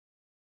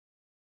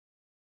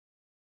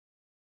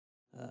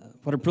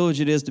What a privilege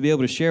it is to be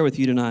able to share with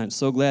you tonight. I'm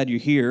so glad you're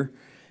here.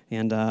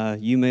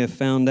 And you may have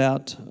found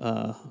out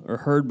or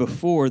heard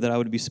before that I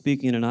would be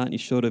speaking tonight, and you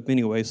showed up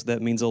anyway, so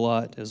that means a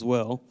lot as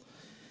well.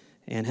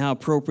 And how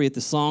appropriate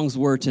the songs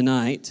were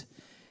tonight.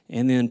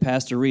 And then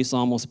Pastor Reese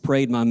almost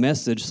prayed my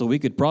message, so we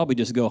could probably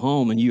just go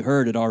home, and you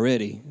heard it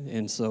already.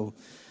 And so,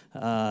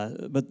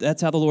 but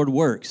that's how the Lord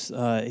works.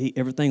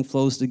 Everything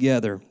flows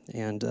together,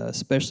 and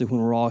especially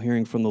when we're all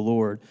hearing from the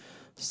Lord.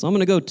 So I'm going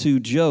to go to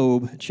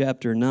Job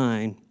chapter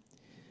 9.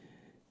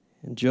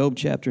 In Job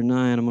chapter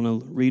 9, I'm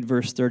going to read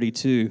verse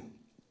 32.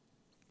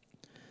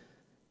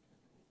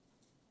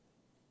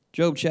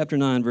 Job chapter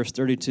 9, verse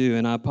 32,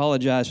 and I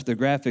apologize for the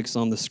graphics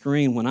on the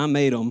screen. When I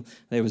made them,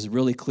 they was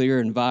really clear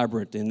and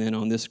vibrant, and then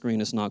on this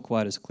screen, it's not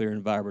quite as clear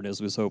and vibrant as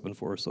we was hoping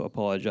for, so I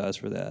apologize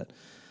for that.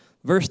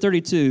 Verse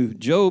 32,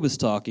 Job is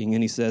talking,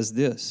 and he says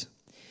this,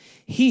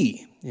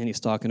 He, and he's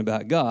talking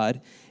about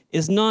God,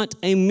 is not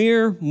a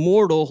mere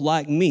mortal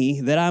like me,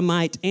 that I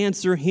might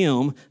answer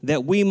him,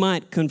 that we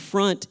might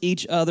confront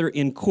each other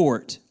in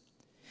court.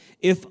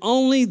 If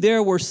only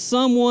there were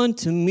someone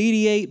to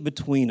mediate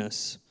between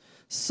us,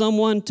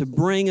 someone to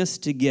bring us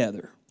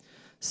together,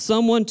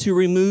 someone to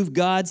remove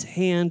God's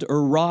hand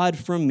or rod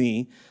from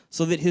me,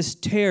 so that his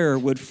terror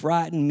would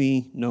frighten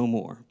me no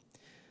more.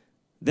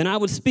 Then I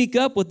would speak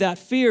up without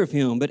fear of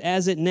him, but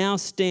as it now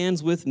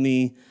stands with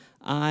me,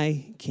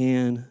 I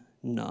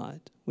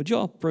cannot. Would you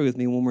all pray with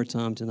me one more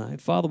time tonight?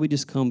 Father, we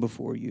just come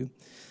before you.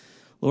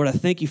 Lord, I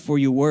thank you for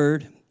your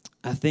word.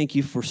 I thank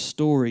you for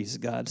stories,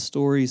 God,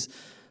 stories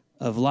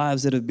of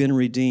lives that have been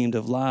redeemed,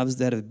 of lives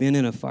that have been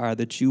in a fire,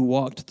 that you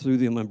walked through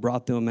them and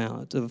brought them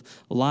out, of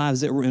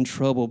lives that were in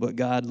trouble, but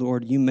God,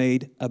 Lord, you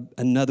made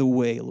another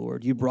way,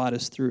 Lord. You brought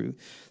us through.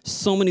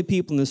 So many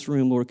people in this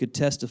room, Lord, could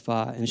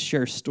testify and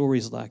share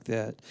stories like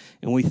that,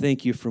 and we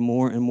thank you for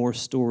more and more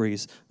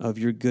stories of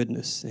your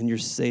goodness and your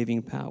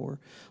saving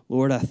power.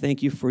 Lord, I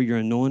thank you for your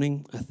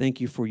anointing. I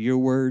thank you for your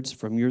words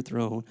from your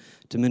throne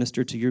to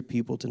minister to your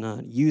people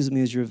tonight. Use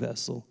me as your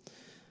vessel.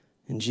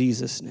 In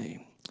Jesus'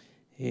 name,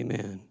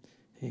 amen.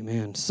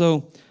 Amen.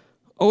 So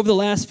over the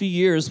last few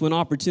years, when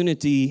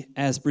opportunity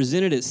has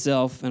presented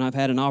itself, and I've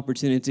had an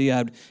opportunity,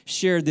 I've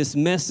shared this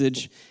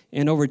message,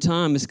 and over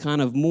time it's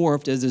kind of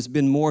morphed as there's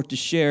been more to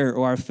share,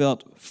 or I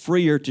felt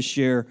freer to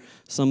share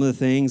some of the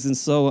things. And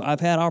so I've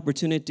had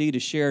opportunity to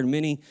share in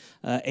many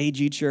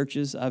AG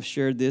churches. I've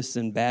shared this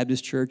in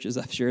Baptist churches.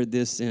 I've shared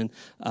this in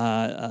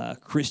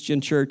Christian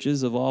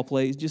churches of all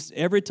places. Just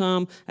every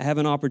time I have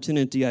an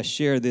opportunity, I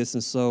share this.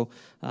 And so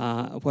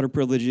what a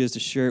privilege it is to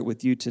share it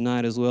with you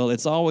tonight as well.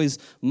 It's always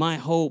my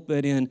hope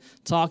that in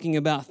talking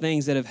about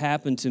things that have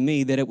happened to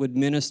me, that it would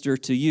minister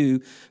to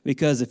you,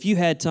 because if you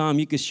had time,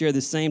 you could share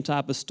the same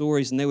type of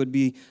stories and they would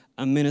be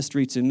a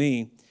ministry to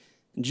me.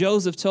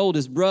 Joseph told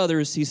his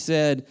brothers, he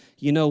said,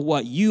 you know,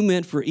 what you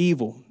meant for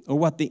evil, or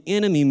what the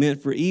enemy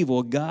meant for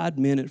evil, God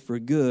meant it for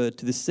good,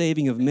 to the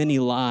saving of many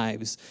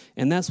lives.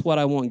 And that's what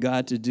I want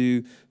God to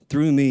do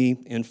through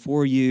me and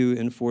for you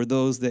and for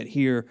those that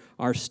hear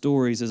our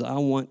stories, is I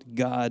want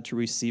God to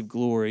receive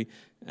glory,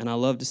 and I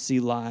love to see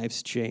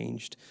lives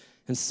changed.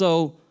 And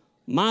so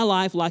my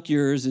life, like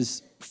yours,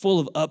 is full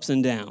of ups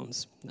and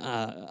downs,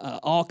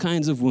 all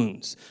kinds of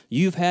wounds.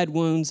 You've had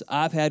wounds,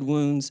 I've had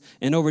wounds,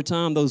 and over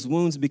time those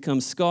wounds become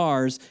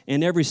scars,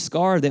 and every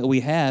scar that we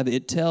have,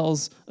 it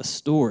tells a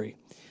story.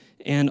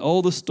 And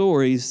all the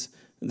stories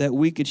that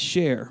we could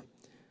share,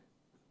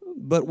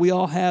 but we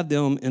all have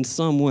them in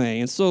some way.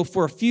 And so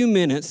for a few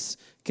minutes,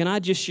 can I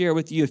just share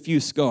with you a few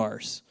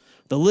scars?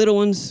 The little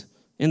ones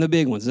and the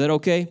big ones. Is that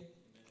okay?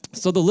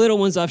 So the little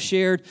ones I've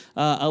shared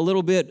a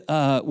little bit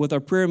with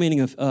our prayer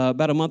meeting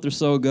about a month or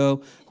so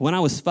ago. When I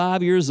was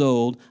 5 years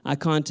old, I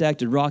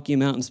contacted Rocky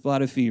Mountain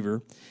spotted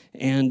fever.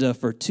 And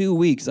for 2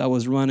 weeks, I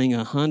was running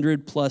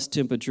 100-plus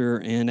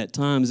temperature, and at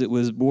times it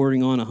was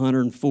bordering on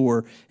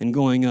 104 and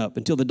going up,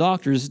 until the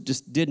doctors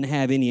just didn't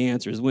have any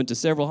answers. Went to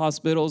several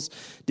hospitals,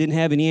 didn't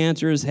have any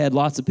answers, had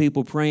lots of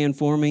people praying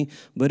for me,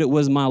 but it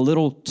was my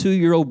little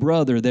 2-year-old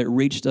brother that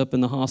reached up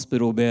in the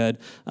hospital bed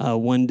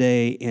one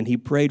day, and he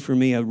prayed for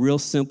me a real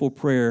simple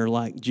prayer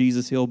like,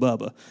 Jesus, heal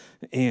Bubba.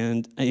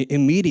 And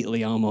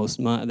immediately almost,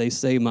 they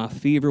say my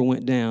fever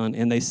went down,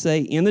 and they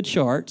say in the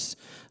charts,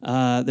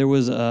 there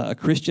was a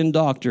Christian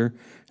doctor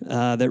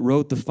that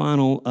wrote the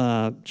final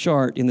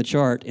chart in the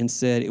chart and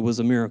said it was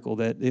a miracle,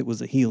 that it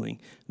was a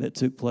healing that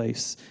took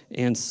place.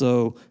 And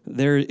so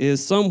there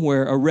is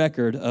somewhere a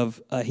record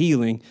of a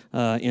healing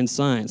in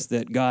science,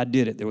 that God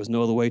did it. There was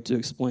no other way to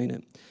explain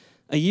it.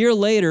 A year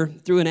later,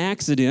 through an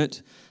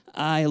accident,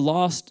 I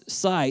lost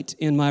sight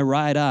in my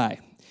right eye.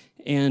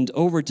 And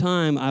over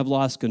time, I've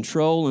lost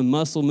control and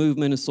muscle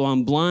movement, and so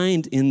I'm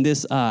blind in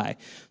this eye.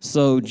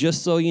 So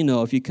just so you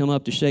know, if you come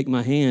up to shake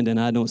my hand and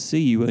I don't see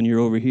you and you're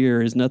over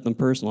here, it's nothing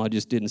personal. I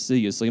just didn't see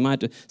you. So you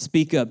might have to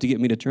speak up to get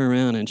me to turn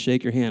around and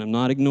shake your hand. I'm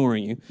not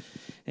ignoring you.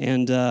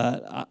 And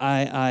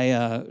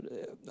I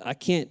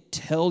can't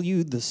tell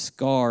you the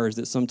scars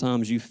that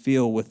sometimes you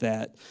feel with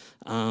that.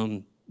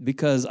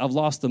 because I've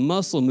lost the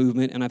muscle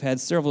movement, and I've had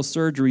several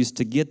surgeries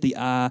to get the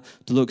eye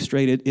to look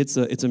straight. It's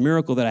a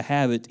miracle that I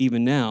have it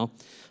even now.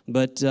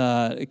 But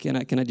can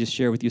I just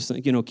share with you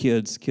some,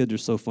 kids are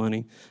so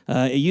funny.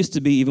 It used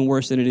to be even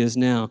worse than it is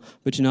now.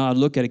 But, I'd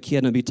look at a kid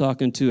and I'd be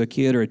talking to a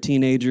kid or a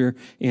teenager,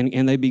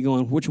 and they'd be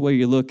going, which way are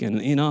you looking?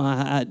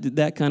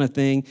 That kind of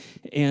thing.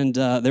 And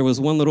there was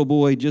one little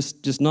boy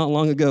just not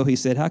long ago, he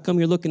said, how come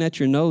you're looking at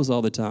your nose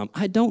all the time?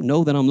 I don't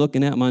know that I'm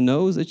looking at my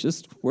nose. It's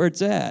just where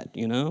it's at,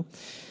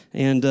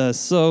 And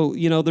so,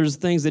 there's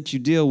things that you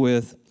deal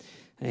with.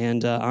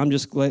 And I'm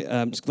just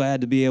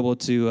glad to be able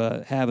to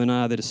have an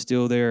eye that is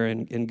still there,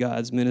 and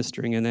God's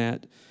ministering in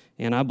that.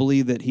 And I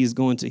believe that he's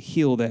going to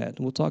heal that.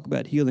 We'll talk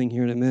about healing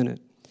here in a minute.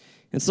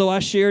 And so I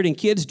shared in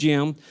Kids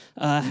Gym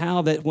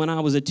how that when I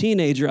was a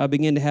teenager, I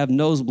began to have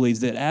nosebleeds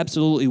that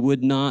absolutely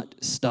would not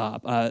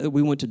stop.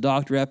 We went to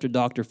doctor after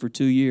doctor for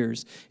 2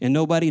 years, and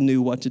nobody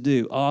knew what to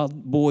do. All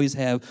boys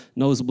have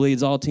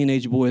nosebleeds. All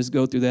teenage boys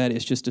go through that.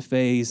 It's just a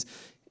phase.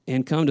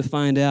 And come to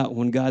find out,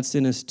 when God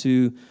sent us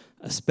to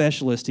a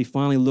specialist, he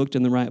finally looked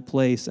in the right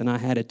place, and I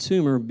had a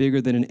tumor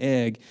bigger than an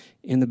egg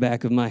in the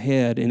back of my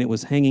head, and it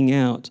was hanging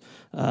out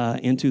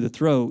into the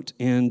throat,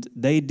 and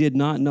they did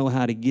not know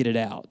how to get it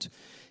out.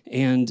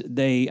 And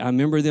I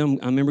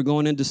remember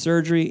going into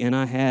surgery, and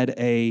I had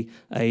a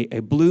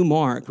blue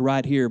mark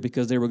right here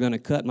because they were going to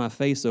cut my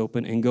face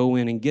open and go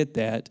in and get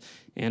that.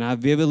 And I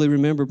vividly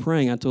remember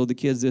praying. I told the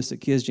kids this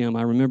at Kids Gym.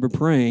 I remember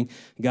praying,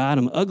 God,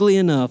 I'm ugly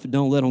enough,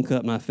 don't let them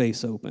cut my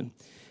face open.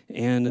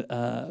 And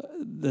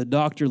the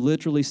doctor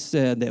literally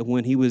said that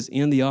when he was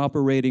in the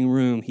operating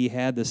room, he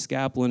had the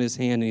scalpel in his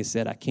hand, and he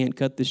said, I can't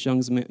cut this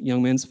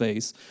young man's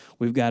face.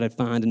 We've got to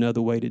find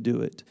another way to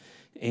do it.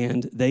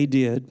 And they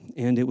did,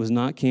 and it was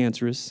not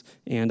cancerous,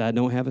 and I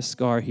don't have a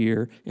scar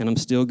here, and I'm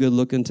still good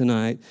looking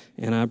tonight,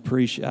 and I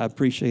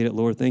appreciate it,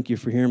 Lord. Thank you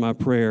for hearing my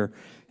prayer.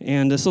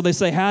 And so they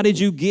say, how did they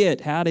do it?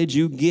 How did they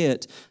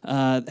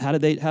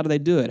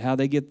do it? How did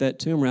they get that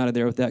tumor out of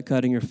there without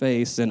cutting your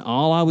face? And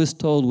all I was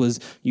told was,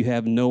 you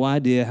have no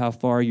idea how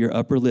far your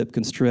upper lip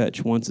can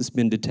stretch once it's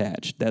been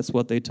detached. That's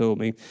what they told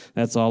me.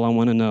 That's all I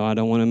want to know. I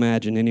don't want to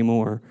imagine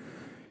anymore.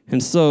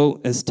 And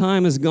so as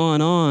time has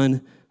gone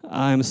on,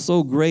 I'm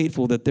so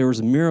grateful that there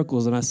was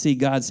miracles, and I see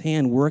God's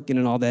hand working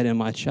and all that in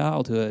my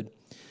childhood.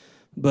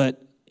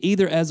 But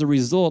either as a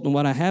result, and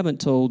what I haven't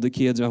told the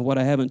kids, or what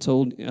I haven't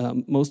told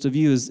most of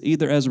you, is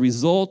either as a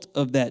result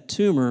of that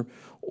tumor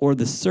or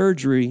the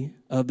surgery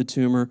of the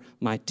tumor,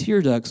 my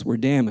tear ducts were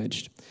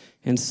damaged.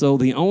 And so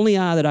the only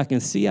eye that I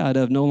can see out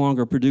of no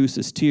longer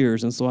produces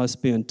tears, and so I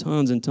spend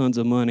tons and tons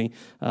of money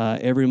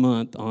every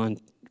month on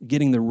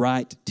getting the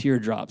right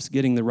teardrops,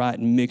 getting the right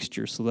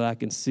mixture so that I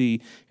can see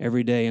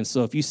every day. And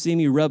so if you see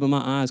me rubbing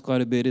my eyes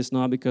quite a bit, it's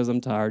not because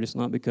I'm tired. It's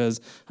not because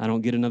I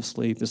don't get enough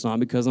sleep. It's not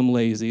because I'm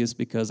lazy. It's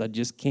because I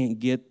just can't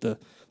get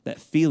that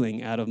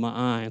feeling out of my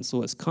eye. And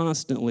so it's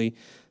constantly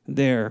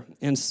there.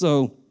 And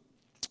so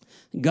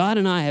God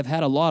and I have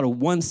had a lot of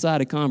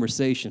one-sided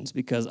conversations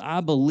because I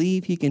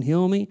believe he can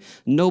heal me.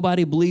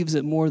 Nobody believes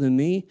it more than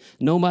me.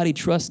 Nobody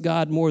trusts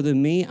God more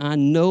than me. I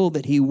know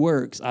that he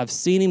works. I've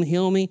seen him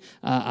heal me.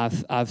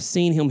 I've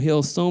seen him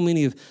heal so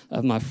many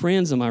of my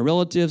friends and my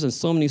relatives, and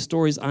so many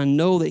stories. I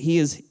know that he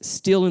is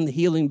still in the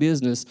healing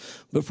business,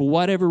 but for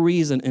whatever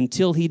reason,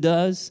 until he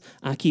does,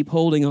 I keep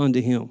holding on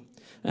to him.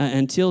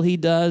 Until he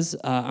does,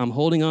 I'm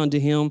holding on to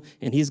him,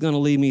 and he's going to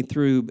lead me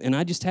through. And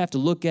I just have to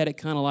look at it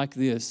kind of like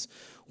this.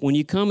 When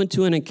you come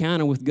into an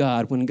encounter with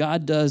God, when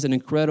God does an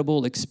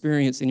incredible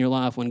experience in your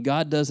life, when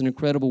God does an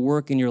incredible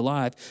work in your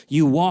life,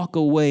 you walk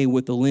away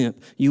with a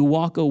limp. You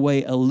walk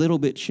away a little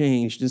bit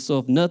changed. And so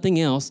if nothing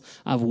else,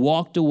 I've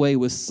walked away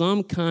with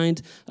some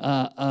kind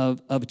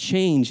of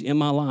change in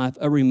my life,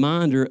 a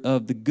reminder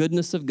of the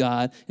goodness of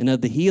God and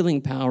of the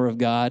healing power of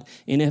God.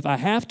 And if I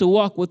have to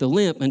walk with a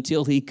limp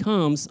until he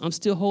comes, I'm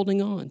still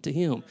holding on to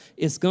him.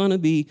 It's going to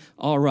be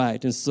all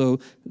right. And so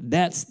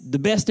that's the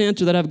best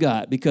answer that I've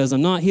got, because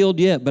I'm not healed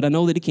yet, but I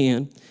know that he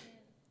can.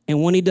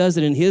 And when he does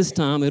it in his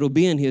time, it'll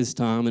be in his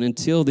time. And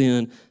until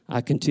then, I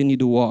continue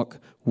to walk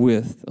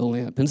with a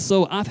limp. And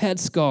so I've had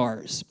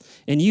scars,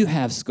 and you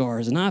have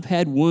scars, and I've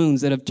had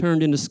wounds that have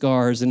turned into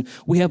scars, and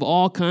we have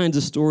all kinds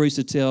of stories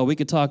to tell. We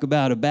could talk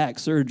about a back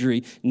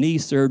surgery, knee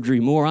surgery,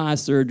 more eye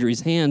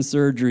surgeries, hand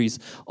surgeries,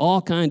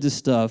 all kinds of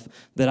stuff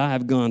that I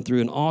have gone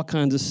through, and all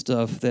kinds of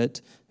stuff that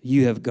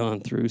you have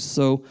gone through.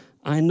 So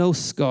I know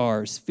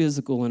scars,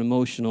 physical and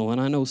emotional, and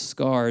I know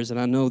scars, and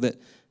I know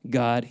that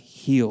God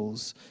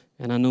heals,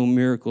 and I know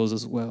miracles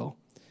as well.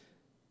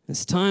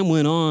 As time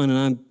went on,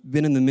 and I've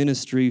been in the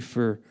ministry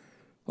for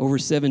over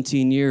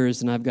 17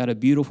 years, and I've got a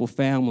beautiful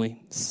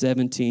family,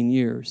 17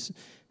 years.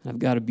 I've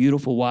got a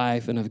beautiful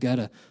wife, and I've got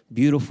a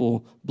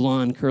beautiful,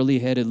 blonde,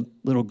 curly-headed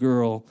little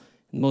girl,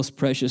 the most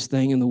precious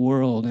thing in the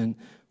world. And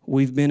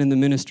we've been in the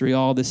ministry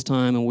all this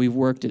time, and we've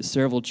worked at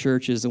several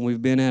churches, and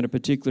we've been at a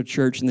particular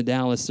church in the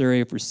Dallas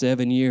area for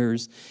 7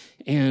 years,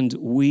 and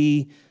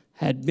we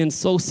had been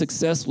so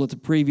successful at the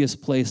previous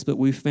place, but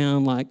we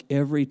found like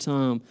every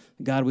time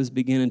God was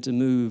beginning to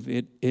move,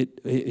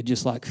 it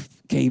just like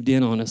caved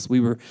in on us. We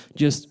were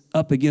just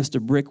up against a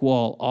brick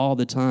wall all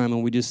the time,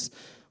 and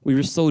we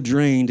were so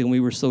drained and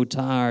we were so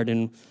tired,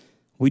 and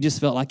we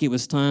just felt like it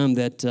was time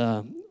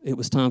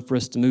for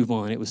us to move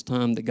on. It was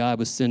time that God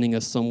was sending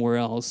us somewhere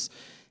else.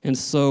 And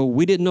so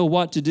we didn't know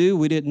what to do.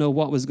 We didn't know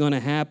what was going to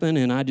happen,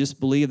 and I just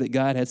believed that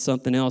God had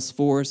something else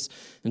for us.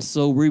 And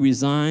so we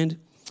resigned,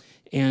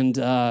 and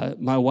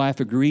my wife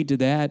agreed to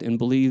that and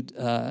believed,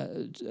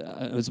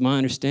 it was my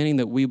understanding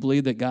that we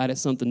believed that God had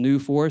something new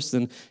for us.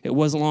 And it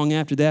wasn't long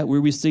after that we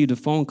received a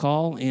phone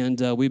call, and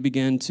we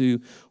began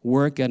to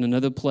work at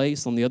another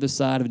place on the other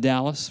side of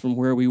Dallas from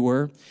where we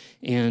were.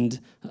 And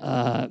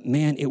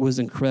man, it was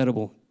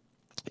incredible.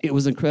 It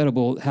was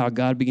incredible how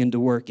God began to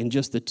work. In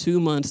just the 2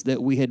 months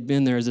that we had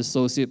been there as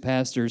associate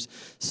pastors,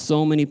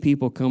 so many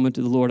people coming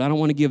to the Lord. I don't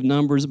want to give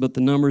numbers, but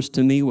the numbers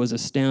to me was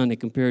astounding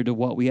compared to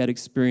what we had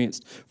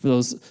experienced for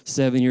those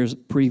 7 years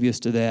previous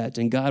to that.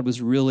 And God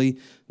was really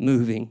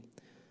moving.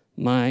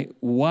 My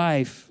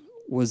wife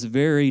was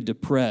very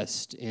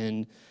depressed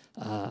and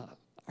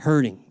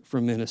hurting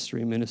from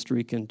ministry.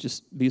 Ministry can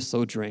just be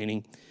so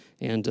draining,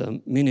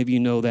 and many of you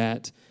know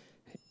that.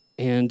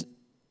 And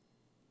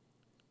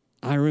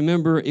I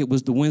remember it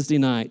was the Wednesday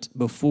night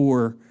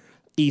before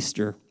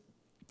Easter,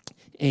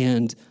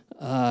 and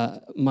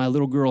my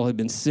little girl had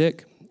been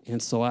sick,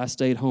 and so I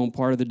stayed home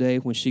part of the day.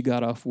 When she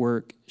got off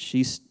work,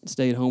 she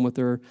stayed home with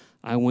her.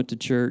 I went to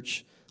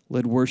church,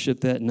 led worship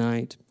that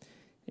night,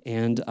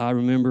 and I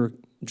remember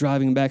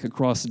driving back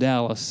across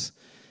Dallas,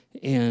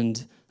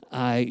 and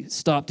I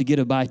stopped to get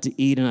a bite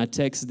to eat, and I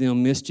texted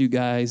them, "Missed you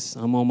guys.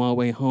 I'm on my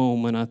way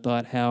home," and I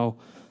thought how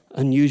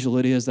unusual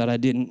it is that I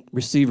didn't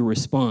receive a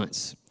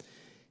response.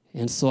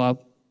 And so I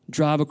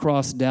drive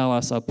across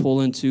Dallas, I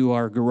pull into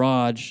our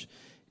garage,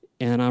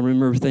 and I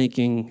remember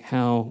thinking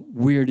how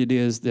weird it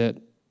is that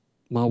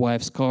my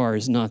wife's car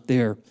is not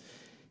there.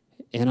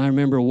 And I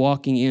remember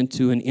walking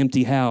into an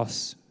empty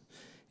house,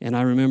 and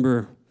I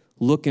remember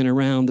looking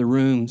around the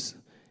rooms,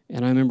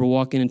 and I remember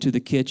walking into the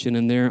kitchen,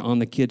 and there on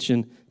the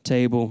kitchen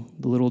table,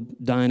 the little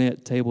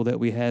dinette table that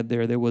we had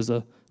there was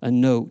a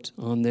note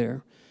on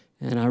there.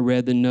 And I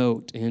read the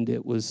note, and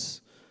it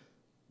was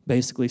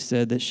basically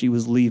said that she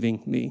was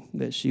leaving me,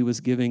 that she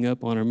was giving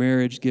up on her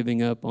marriage,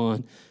 giving up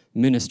on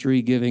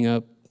ministry, giving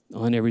up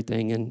on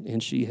everything,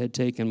 and she had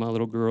taken my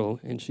little girl,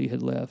 and she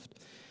had left.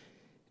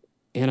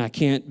 And I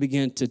can't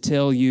begin to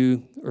tell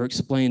you or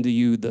explain to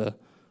you the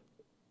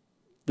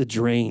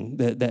drain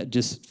that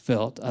just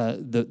felt,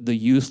 the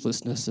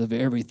uselessness of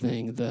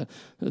everything,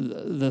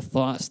 the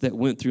thoughts that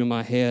went through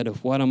my head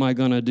of what am I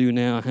going to do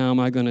now? How am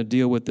I going to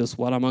deal with this?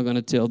 What am I going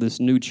to tell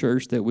this new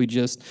church that we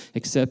just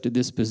accepted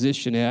this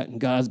position at? And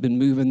God's been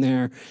moving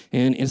there.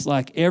 And it's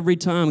like every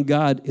time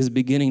God is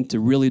beginning to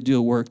really do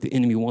a work, the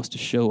enemy wants to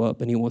show up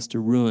and he wants to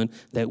ruin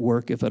that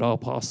work if at all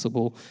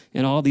possible.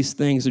 And all these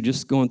things are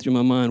just going through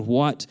my mind.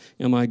 What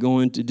am I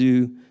going to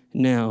do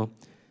now?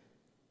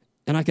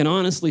 And I can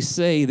honestly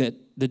say that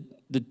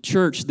the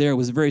church there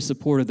was very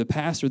supportive. The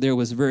pastor there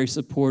was very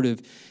supportive.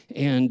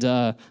 And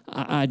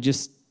I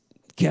just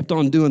kept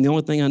on doing the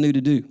only thing I knew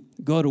to do.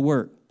 Go to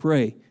work,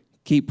 pray,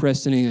 keep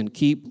pressing in,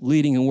 keep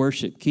leading in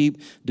worship,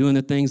 keep doing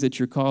the things that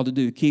you're called to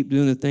do, keep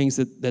doing the things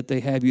that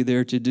they have you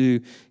there to do.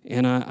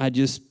 And I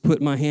just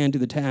put my hand to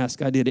the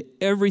task. I did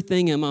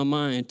everything in my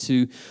mind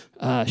to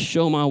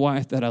show my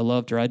wife that I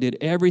loved her. I did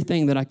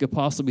everything that I could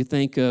possibly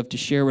think of to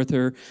share with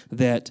her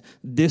that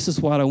this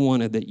is what I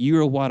wanted, that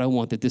you're what I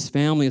want, that this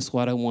family is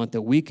what I want,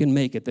 that we can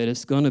make it, that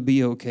it's going to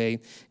be okay.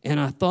 And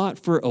I thought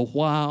for a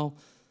while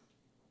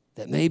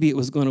that maybe it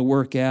was going to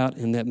work out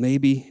and that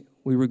maybe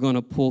we were going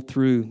to pull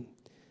through.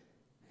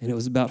 And it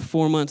was about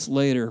 4 months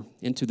later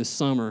into the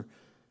summer,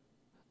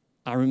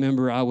 I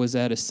remember I was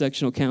at a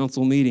sectional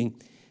council meeting,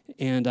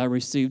 and I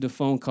received a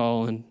phone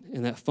call, and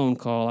in that phone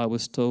call I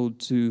was told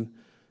to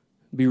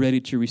be ready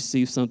to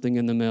receive something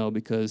in the mail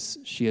because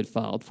she had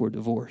filed for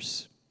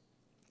divorce.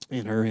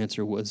 And her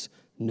answer was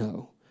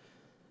no.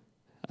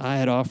 I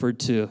had offered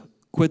to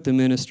quit the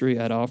ministry.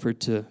 I'd offered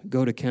to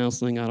go to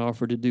counseling. I'd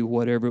offered to do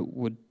whatever it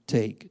would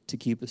take to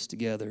keep us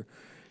together.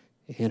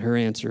 And her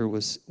answer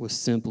was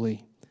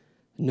simply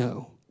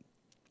no.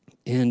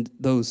 And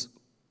those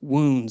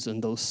wounds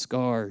and those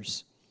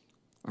scars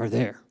are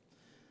there.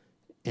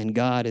 And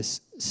God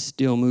is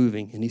still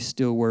moving, and he's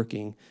still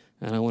working.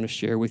 And I want to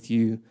share with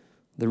you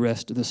the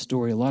rest of the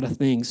story. A lot of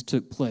things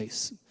took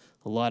place,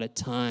 a lot of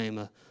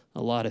time,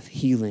 a lot of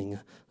healing,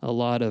 a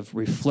lot of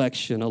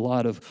reflection, a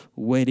lot of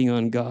waiting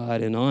on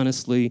God. And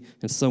honestly,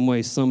 in some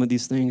ways, some of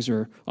these things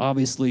are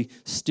obviously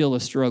still a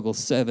struggle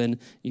 7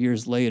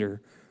 years later,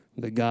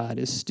 but God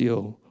is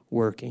still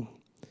working.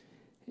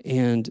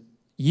 And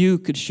you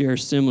could share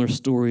similar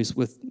stories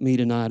with me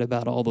tonight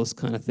about all those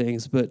kind of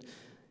things, but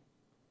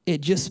it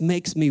just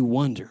makes me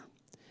wonder,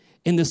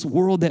 in this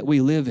world that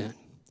we live in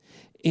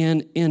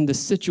in the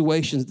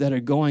situations that are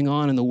going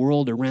on in the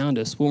world around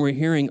us, when we're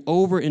hearing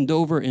over and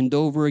over and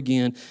over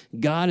again,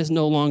 God is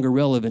no longer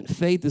relevant,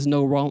 faith is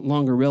no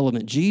longer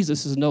relevant,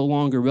 Jesus is no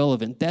longer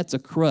relevant, that's a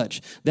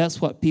crutch.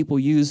 That's what people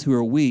use who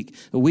are weak.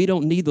 But we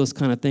don't need those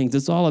kind of things.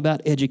 It's all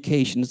about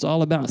education. It's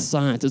all about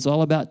science. It's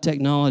all about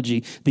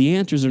technology. The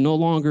answers are no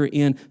longer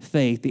in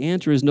faith. The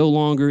answer is no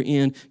longer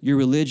in your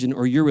religion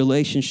or your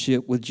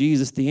relationship with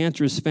Jesus. The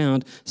answer is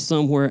found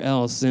somewhere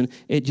else. And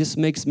it just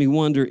makes me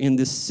wonder, in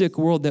this sick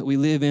world that we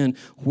live in,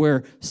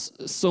 where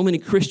so many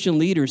Christian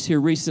leaders here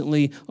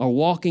recently are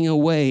walking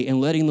away and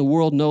letting the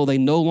world know they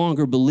no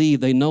longer believe,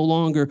 they no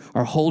longer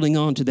are holding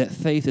on to that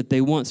faith that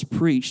they once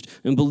preached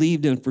and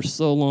believed in for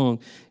so long.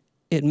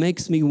 It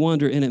makes me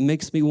wonder, and it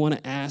makes me want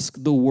to ask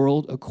the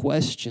world a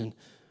question.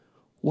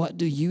 What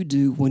do you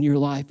do when your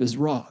life is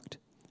rocked?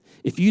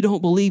 If you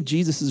don't believe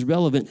Jesus is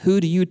relevant, who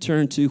do you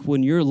turn to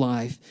when your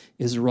life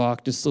is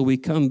rocked? And so we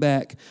come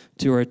back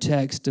to our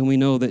text, and we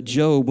know that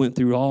Job went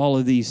through all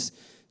of these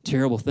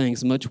terrible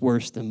things, much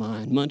worse than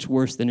mine, much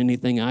worse than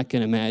anything I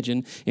can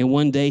imagine. And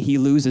one day he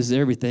loses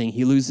everything.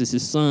 He loses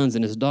his sons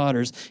and his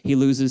daughters. He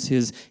loses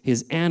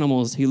his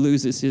animals. He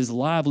loses his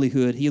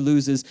livelihood. He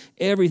loses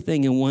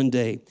everything in one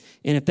day.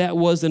 And if that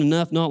wasn't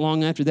enough, not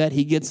long after that,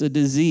 he gets a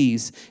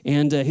disease.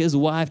 And his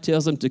wife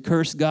tells him to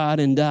curse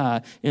God and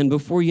die. And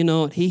before you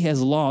know it, he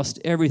has lost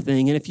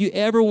everything. And if you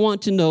ever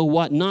want to know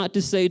what not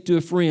to say to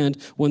a friend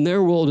when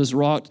their world is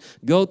rocked,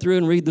 go through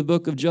and read the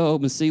book of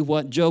Job and see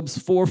what Job's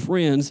 4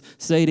 friends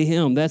say to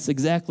him. That's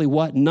exactly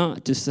what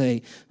not to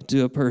say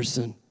to a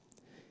person.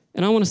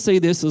 And I want to say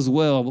this as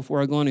well before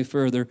I go any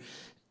further.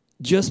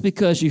 Just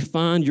because you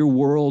find your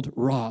world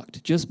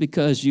rocked, just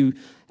because you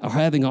are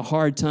having a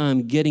hard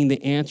time getting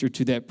the answer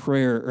to that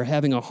prayer or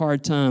having a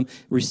hard time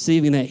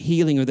receiving that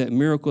healing or that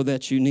miracle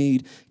that you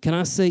need, can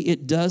I say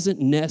it doesn't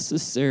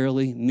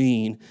necessarily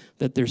mean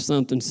that there's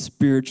something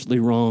spiritually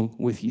wrong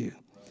with you.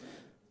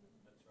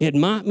 It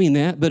might mean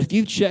that, but if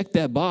you check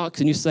that box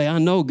and you say, I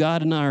know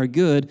God and I are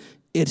good,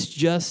 it's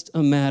just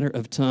a matter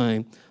of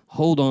time.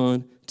 Hold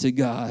on to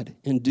God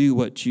and do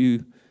what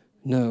you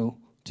know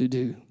to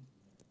do.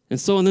 And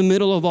so in the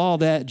middle of all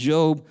that,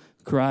 Job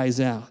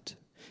cries out,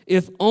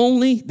 if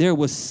only there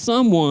was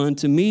someone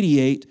to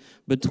mediate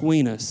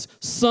between us,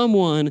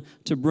 someone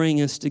to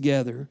bring us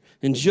together.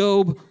 And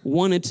Job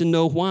wanted to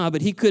know why,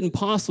 but he couldn't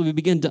possibly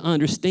begin to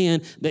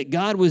understand that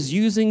God was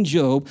using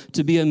Job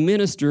to be a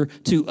minister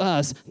to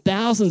us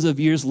thousands of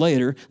years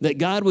later, that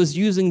God was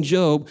using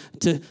Job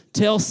to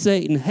tell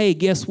Satan, hey,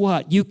 guess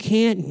what? You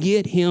can't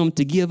get him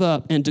to give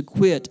up and to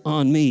quit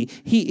on me.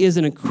 He is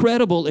an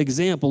incredible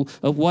example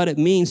of what it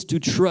means to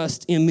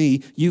trust in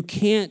me. You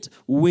can't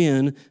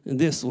win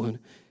this one.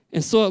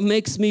 And so it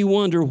makes me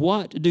wonder,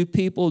 what do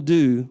people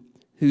do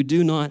who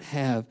do not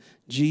have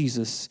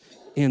Jesus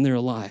in their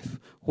life?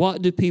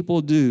 What do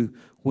people do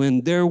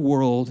when their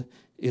world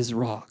is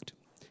rocked?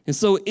 And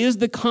so is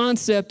the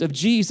concept of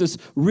Jesus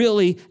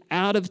really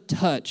out of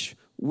touch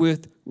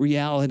with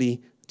reality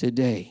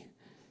today?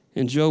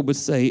 And Job would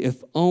say,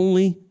 if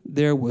only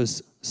there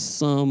was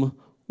someone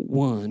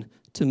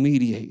to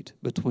mediate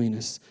between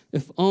us.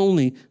 If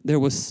only there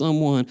was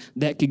someone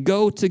that could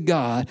go to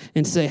God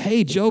and say,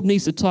 hey, Job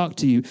needs to talk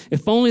to you.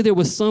 If only there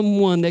was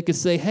someone that could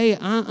say, hey,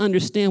 I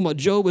understand what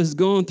Job is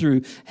going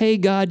through. Hey,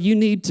 God, you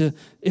need to.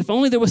 If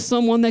only there was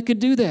someone that could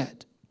do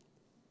that.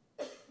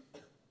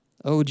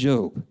 Oh,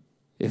 Job,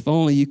 if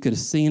only you could have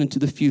seen into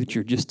the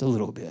future just a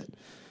little bit.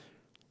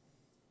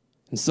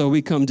 And so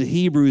we come to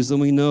Hebrews, and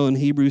we know in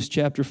Hebrews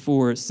chapter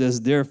 4, it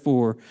says,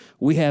 therefore,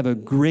 we have a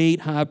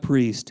great high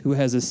priest who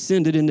has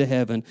ascended into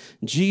heaven,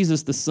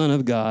 Jesus, the Son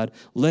of God.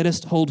 Let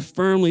us hold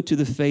firmly to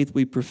the faith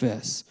we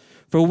profess.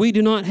 For we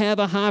do not have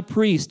a high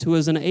priest who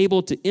is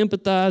unable to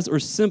empathize or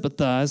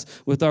sympathize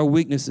with our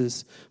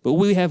weaknesses, but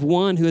we have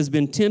one who has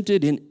been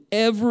tempted in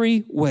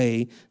every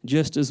way,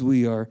 just as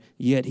we are,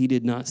 yet he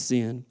did not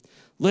sin.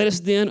 Let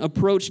us then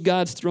approach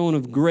God's throne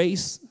of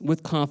grace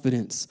with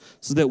confidence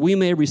so that we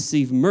may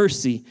receive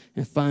mercy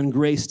and find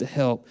grace to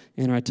help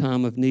in our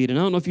time of need. And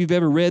I don't know if you've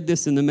ever read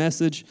this in the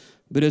Message,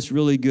 but it's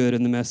really good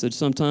in the Message.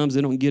 Sometimes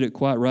they don't get it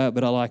quite right,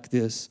 but I like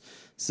this. It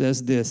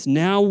says this,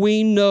 now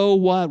we know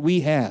what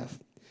we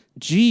have.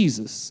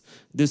 Jesus,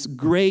 this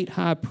great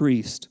high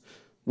priest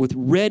with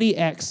ready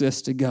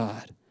access to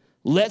God.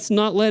 Let's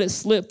not let it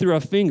slip through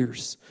our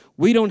fingers.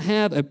 We don't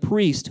have a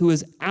priest who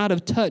is out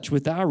of touch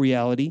with our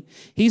reality.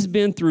 He's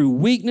been through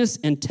weakness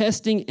and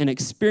testing and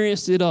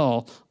experienced it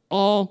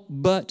all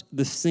but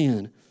the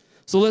sin.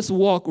 So let's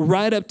walk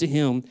right up to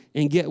him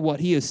and get what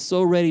he is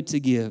so ready to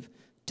give.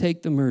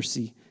 Take the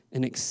mercy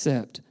and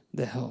accept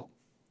the help.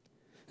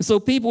 And so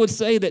people would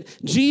say that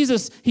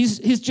Jesus,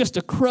 he's just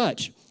a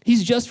crutch.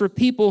 He's just for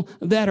people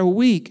that are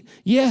weak.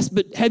 Yes,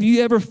 but have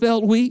you ever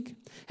felt weak?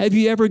 Have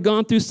you ever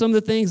gone through some of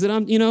the things that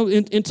I'm,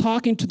 in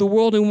talking to the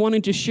world and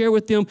wanting to share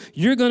with them?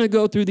 You're going to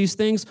go through these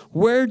things.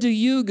 Where do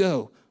you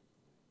go?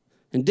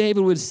 And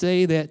David would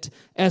say that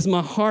as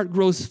my heart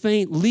grows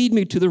faint, lead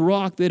me to the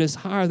rock that is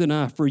higher than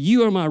I, for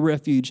you are my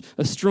refuge,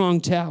 a strong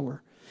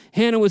tower.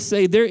 Hannah would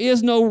say, there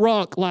is no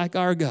rock like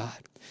our God.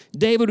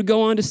 David would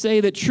go on to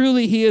say that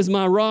truly he is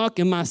my rock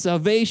and my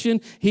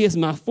salvation. He is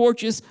my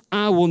fortress.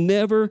 I will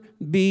never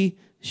be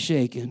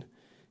shaken.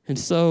 And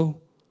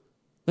so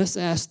let's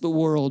ask the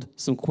world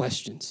some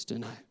questions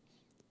tonight.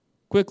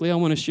 Quickly, I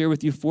want to share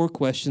with you 4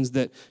 questions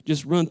that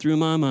just run through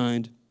my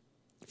mind.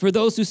 For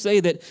those who say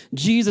that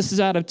Jesus is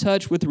out of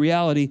touch with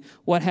reality,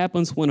 what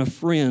happens when a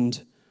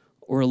friend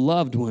or a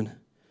loved one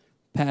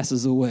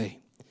passes away?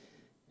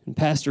 And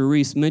Pastor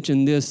Reese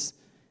mentioned this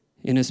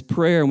in his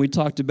prayer, and we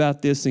talked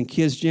about this in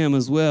Kids Jam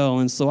as well.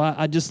 And so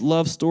I just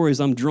love stories.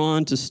 I'm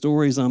drawn to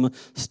stories. I'm a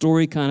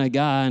story kind of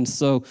guy. And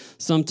so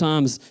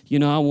sometimes,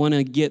 I want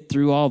to get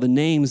through all the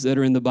names that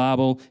are in the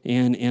Bible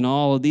and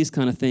all of these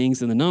kind of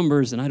things and the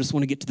numbers, and I just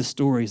want to get to the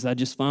stories. I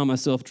just find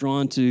myself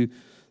drawn to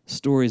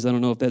stories. I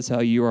don't know if that's how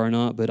you are or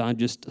not, but I'm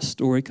just a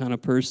story kind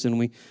of person.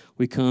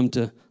 We come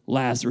to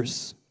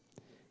Lazarus.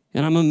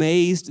 And I'm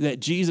amazed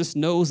that Jesus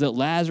knows that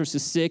Lazarus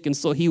is sick, and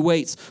so he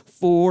waits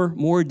 4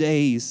 more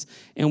days.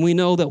 And we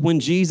know that when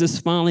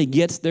Jesus finally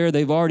gets there,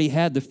 they've already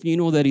had the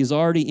funeral, that he's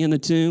already in the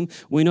tomb.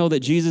 We know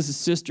that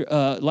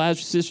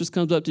Lazarus' sisters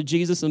comes up to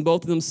Jesus, and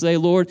both of them say,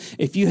 Lord,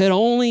 if you had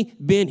only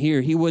been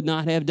here, he would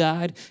not have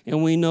died.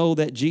 And we know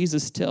that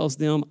Jesus tells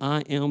them,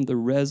 I am the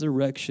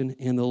resurrection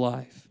and the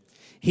life.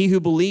 He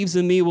who believes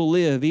in me will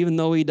live, even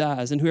though he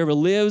dies. And whoever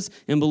lives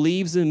and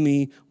believes in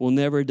me will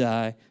never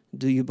die.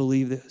 Do you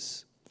believe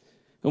this?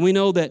 And we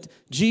know that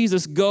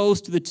Jesus goes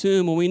to the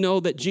tomb, and we know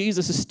that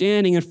Jesus is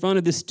standing in front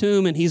of this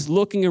tomb, and he's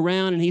looking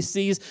around, and he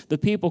sees the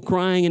people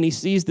crying, and he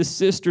sees the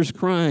sisters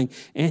crying,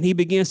 and he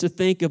begins to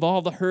think of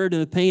all the hurt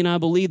and the pain, I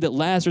believe, that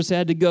Lazarus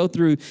had to go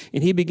through,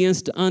 and he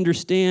begins to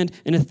understand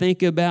and to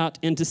think about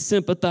and to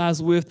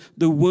sympathize with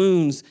the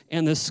wounds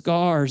and the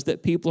scars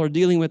that people are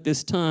dealing with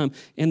this time.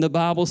 And the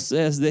Bible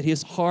says that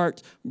his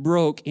heart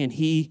broke, and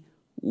he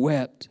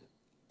wept.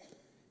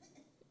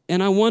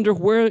 And I wonder,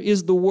 where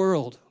is the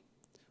world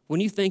when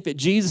you think that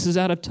Jesus is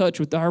out of touch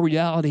with our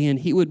reality, and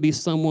he would be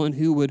someone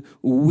who would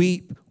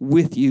weep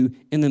with you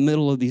in the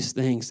middle of these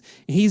things?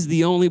 He's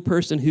the only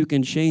person who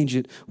can change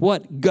it.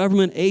 What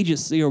government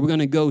agency are we going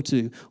to go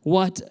to?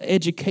 What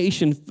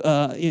education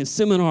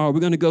seminar are we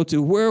going to go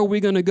to? Where are we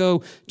going to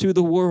go to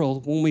the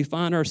world when we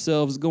find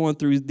ourselves going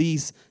through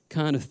these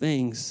kind of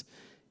things?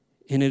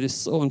 And it is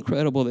so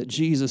incredible that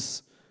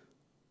Jesus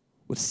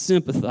would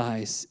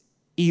sympathize,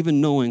 even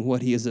knowing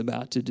what he is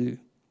about to do.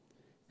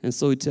 And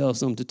so he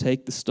tells them to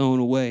take the stone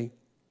away.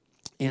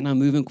 And I'm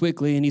moving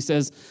quickly. And he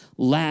says,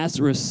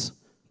 Lazarus,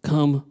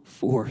 come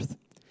forth.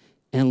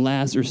 And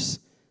Lazarus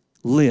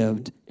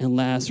lived, and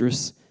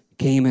Lazarus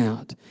came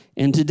out.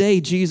 And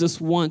today,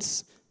 Jesus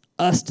wants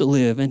us to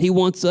live, and he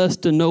wants us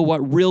to know what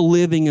real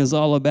living is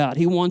all about.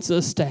 He wants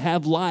us to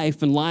have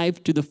life, and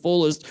life to the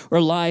fullest, or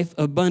life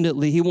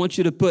abundantly. He wants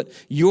you to put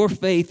your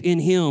faith in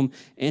him.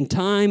 And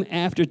time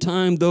after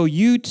time, though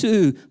you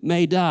too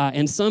may die.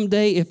 And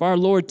someday, if our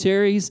Lord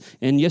tarries,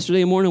 and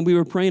yesterday morning we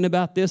were praying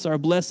about this, our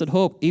blessed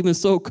hope, even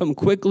so come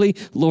quickly,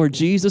 Lord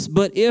Jesus.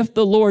 But if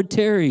the Lord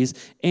tarries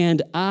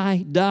and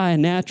I die a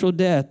natural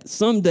death,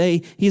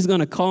 someday he's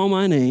going to call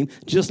my name,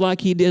 just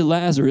like he did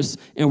Lazarus,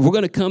 and we're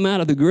going to come out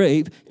of the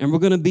grave, and we're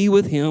going to be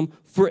with him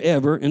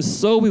forever, and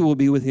so we will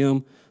be with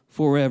him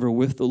forever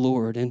with the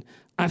Lord. And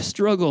I've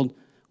struggled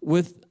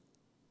with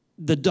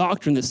the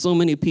doctrine that so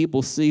many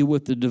people see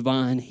with the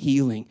divine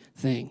healing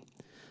thing.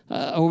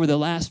 Over the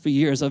last few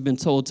years, I've been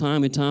told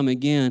time and time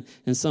again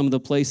in some of the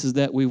places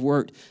that we've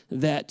worked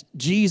that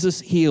Jesus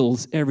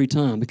heals every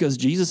time, because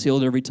Jesus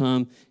healed every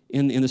time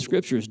in the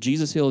Scriptures.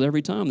 Jesus healed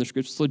every time in the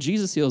Scriptures, so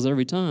Jesus heals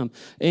every time.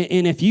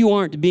 And if you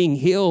aren't being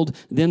healed,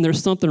 then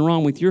there's something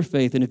wrong with your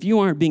faith. And if you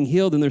aren't being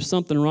healed, then there's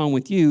something wrong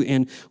with you.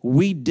 And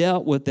we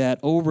dealt with that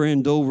over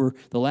and over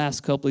the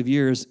last couple of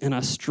years, and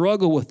I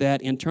struggle with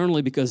that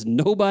internally because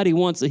nobody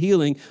wants a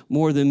healing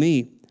more than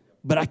me.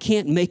 But I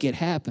can't make it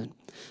happen.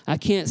 I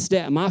can't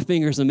snap my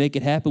fingers and make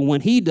it happen.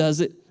 When he does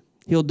it,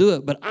 he'll do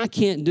it, but I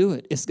can't do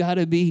it. It's got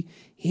to be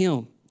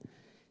him.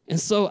 And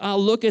so I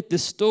look at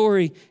this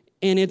story,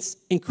 and it's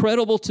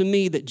incredible to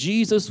me that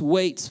Jesus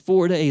waits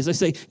 4 days. I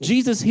say,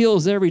 Jesus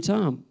heals every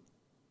time.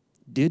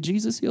 Did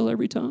Jesus heal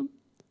every time?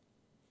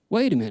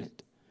 Wait a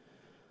minute.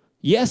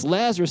 Yes,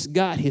 Lazarus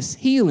got his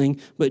healing,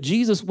 but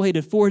Jesus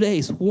waited 4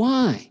 days.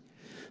 Why?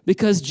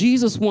 Because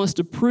Jesus wants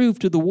to prove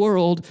to the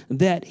world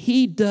that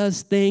he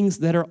does things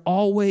that are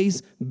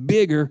always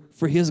bigger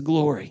for his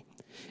glory.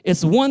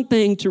 It's one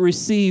thing to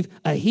receive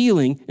a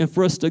healing and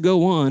for us to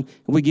go on, and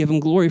we give him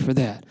glory for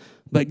that.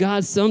 But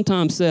God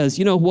sometimes says,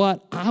 you know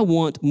what? I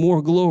want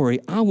more glory.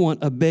 I want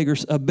a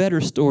better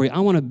story. I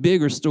want a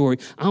bigger story.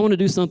 I want to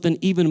do something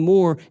even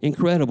more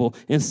incredible.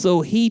 And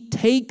so he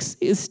takes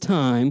his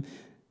time,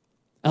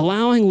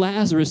 allowing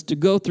Lazarus to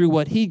go through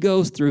what he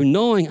goes through,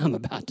 knowing I'm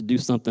about to do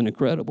something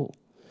incredible.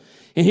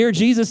 And here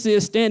Jesus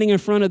is standing in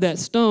front of that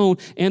stone,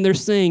 and they're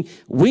saying,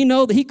 we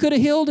know that he could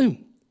have healed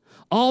him.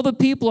 All the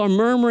people are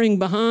murmuring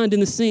behind in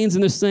the scenes,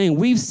 and they're saying,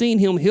 we've seen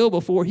him heal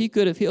before. He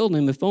could have healed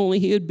him. If only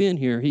he had been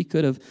here, he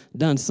could have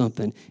done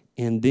something.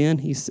 And then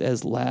he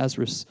says,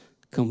 Lazarus,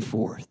 come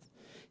forth.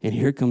 And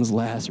here comes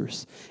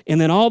Lazarus. And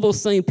then all those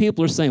same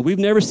people are saying, we've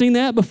never seen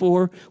that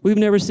before. We've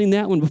never seen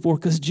that one before,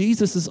 because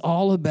Jesus is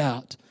all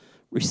about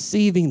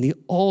receiving the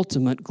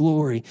ultimate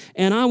glory.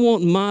 And I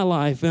want my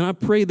life, and I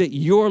pray that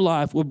your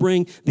life will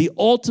bring the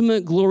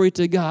ultimate glory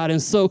to God. And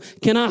so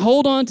can I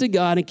hold on to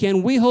God, and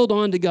can we hold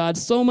on to God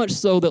so much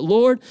so that,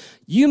 Lord,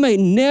 you may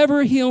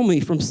never heal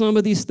me from some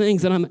of these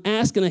things that I'm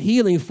asking a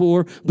healing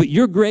for, but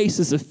your grace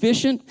is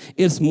sufficient.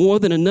 It's more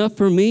than enough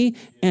for me,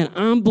 and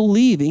I'm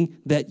believing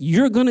that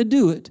you're going to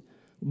do it.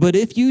 But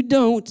if you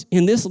don't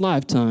in this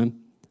lifetime,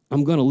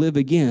 I'm going to live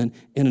again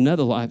in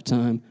another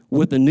lifetime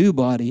with a new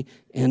body,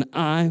 and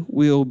I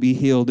will be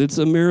healed. It's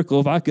a miracle.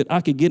 If I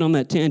could get on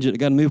that tangent, I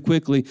got to move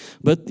quickly.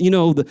 But you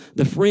know,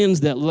 the friends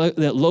that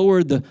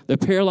lowered the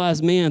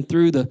paralyzed man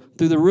through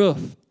the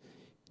roof,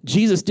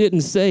 Jesus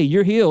didn't say,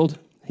 you're healed.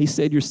 He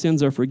said, your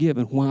sins are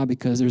forgiven. Why?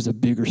 Because there's a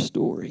bigger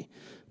story.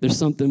 There's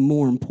something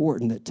more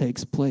important that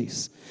takes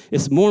place.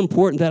 It's more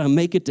important that I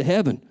make it to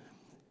heaven.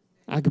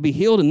 I could be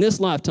healed in this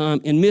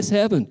lifetime and miss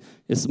heaven.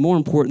 It's more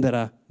important that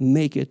I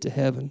make it to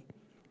heaven.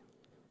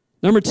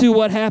 Number 2,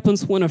 what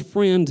happens when a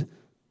friend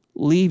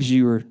leaves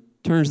you or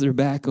turns their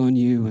back on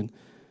you? And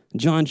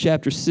John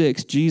chapter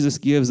 6, Jesus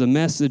gives a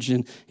message,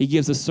 and he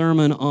gives a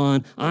sermon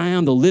on, I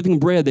am the living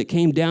bread that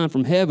came down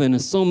from heaven.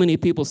 And so many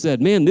people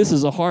said, man, this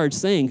is a hard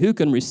saying. Who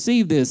can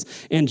receive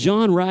this? And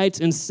John writes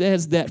and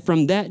says that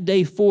from that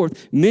day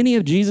forth, many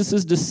of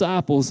Jesus'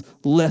 disciples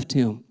left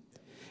him.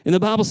 And the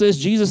Bible says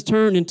Jesus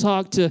turned and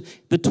talked to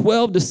the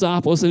 12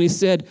 disciples, and he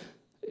said,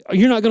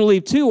 you're not going to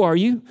leave too, are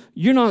you?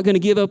 You're not going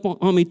to give up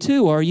on me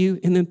too, are you?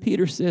 And then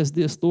Peter says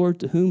this, Lord,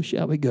 to whom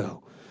shall we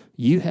go?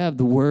 You have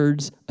the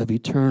words of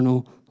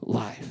eternal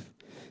life.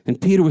 And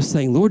Peter was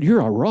saying, Lord,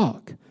 you're our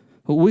rock.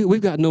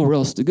 We've got nowhere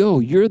else to go.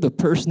 You're the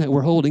person that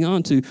we're holding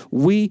on to.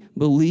 We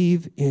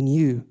believe in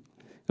you.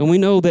 And we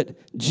know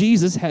that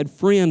Jesus had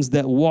friends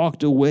that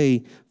walked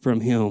away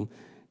from him.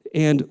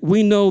 And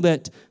we know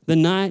that the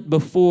night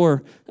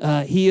before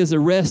he is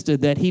arrested,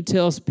 that he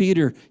tells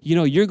Peter, you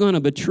know, you're going to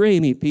betray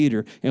me,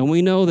 Peter. And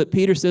we know that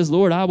Peter says,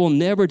 Lord, I will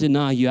never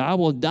deny you. I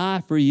will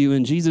die for you.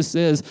 And Jesus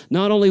says,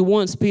 not only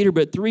once, Peter,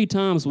 but 3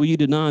 times will you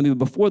deny me.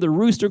 But before the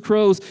rooster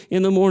crows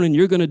in the morning,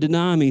 you're going to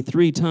deny me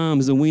 3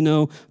 times. And we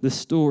know the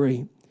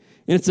story.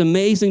 And it's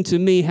amazing to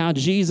me how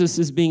Jesus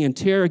is being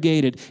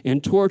interrogated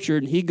and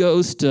tortured. He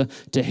goes to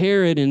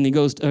Herod, and he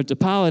goes to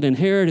Pilate and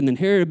Herod, and then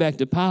Herod back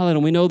to Pilate.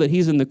 And we know that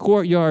he's in the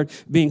courtyard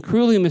being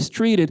cruelly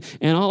mistreated.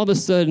 And all of a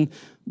sudden,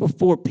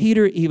 before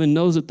Peter even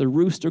knows that the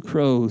rooster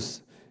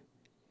crows,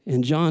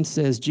 and John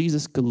says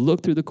Jesus could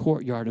look through the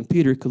courtyard, and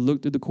Peter could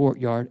look through the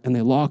courtyard, and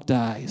they locked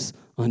eyes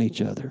on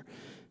each other.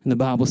 And the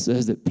Bible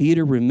says that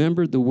Peter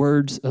remembered the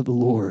words of the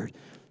Lord,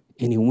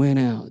 and he went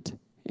out,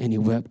 and he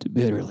wept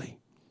bitterly.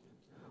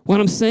 What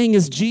I'm saying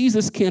is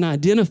Jesus can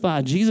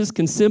identify, Jesus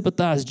can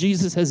sympathize,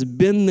 Jesus has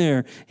been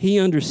there, he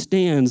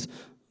understands,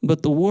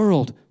 but the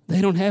world, they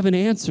don't have an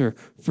answer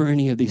for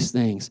any of these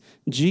things.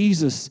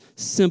 Jesus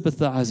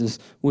sympathizes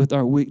with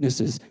our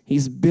weaknesses.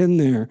 He's been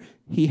there,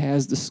 he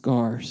has the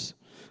scars.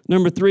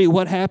 Number 3,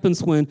 what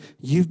happens when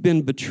you've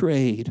been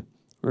betrayed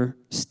or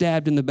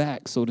stabbed in the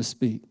back, so to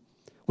speak?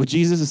 Well,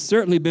 Jesus has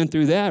certainly been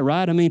through that,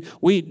 right? I mean,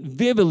 we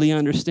vividly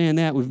understand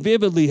that. We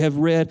vividly have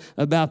read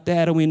about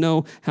that, and we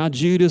know how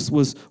Judas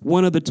was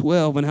one of the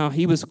 12 and how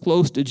he was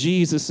close to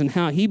Jesus and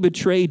how he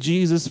betrayed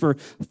Jesus for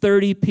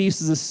 30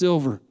 pieces of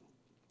silver.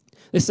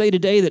 They say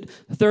today that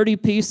 30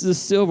 pieces of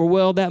silver,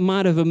 well, that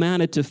might have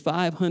amounted to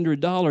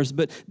 $500,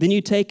 but then you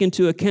take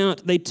into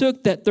account, they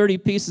took that 30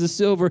 pieces of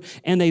silver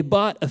and they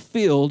bought a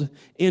field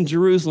in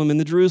Jerusalem, in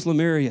the Jerusalem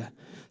area.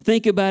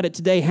 Think about it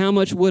today. How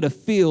much would a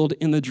field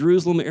in the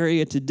Jerusalem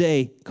area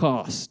today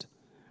cost?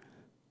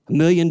 $1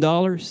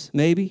 million,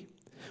 maybe?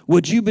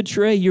 Would you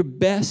betray your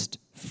best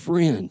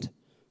friend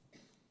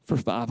for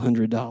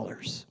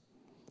 $500?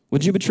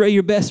 Would you betray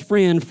your best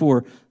friend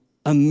for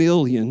 $1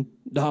 million?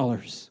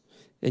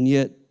 And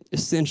yet,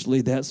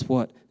 essentially, that's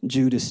what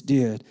Judas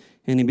did.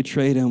 And he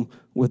betrayed him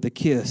with a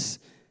kiss.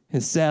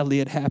 And sadly,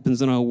 it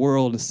happens in our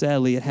world, and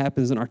sadly, it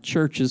happens in our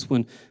churches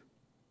when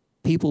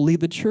people leave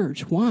the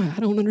church. Why?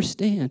 I don't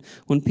understand.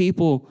 When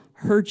people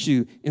hurt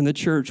you in the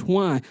church,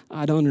 why?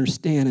 I don't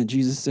understand. And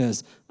Jesus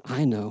says,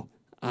 I know.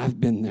 I've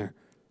been there.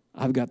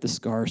 I've got the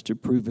scars to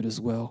prove it as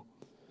well.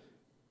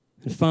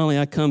 And finally,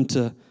 I come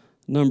to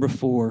number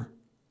 4.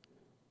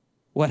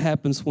 What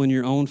happens when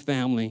your own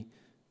family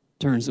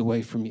turns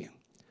away from you?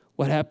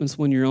 What happens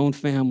when your own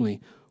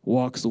family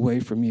walks away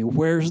from you?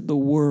 Where's the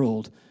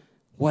world?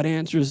 What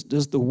answers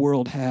does the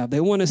world have? They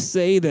want to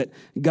say that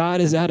God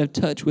is out of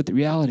touch with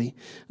reality.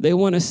 They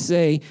want to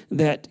say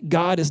that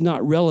God is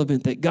not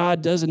relevant, that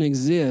God doesn't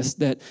exist,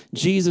 that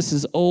Jesus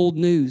is old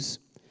news.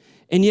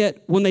 And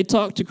yet, when they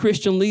talk to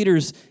Christian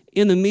leaders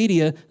in the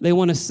media, they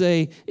want to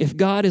say, if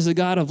God is a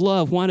God of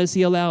love, why does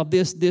he allow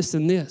this, this,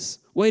 and this?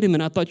 Wait a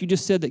minute, I thought you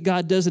just said that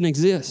God doesn't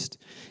exist.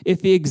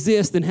 If he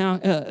exists, then how?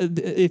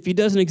 If he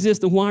doesn't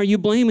exist, then why are you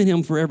blaming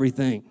him for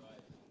everything?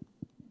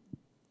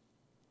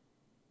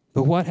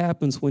 But what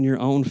happens when your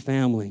own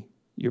family,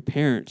 your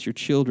parents, your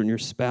children, your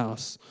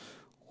spouse,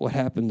 what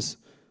happens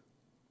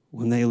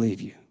when they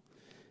leave you.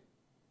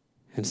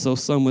 And so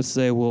some would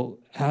say, well,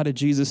 how did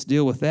Jesus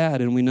deal with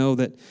that? And we know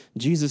that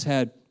Jesus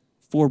had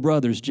 4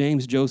 brothers,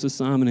 James, Joseph,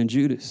 Simon, and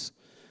Judas.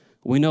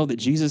 We know that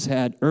Jesus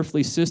had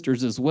earthly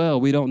sisters as well.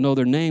 We don't know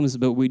their names,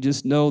 but we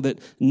just know that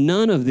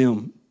none of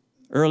them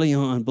early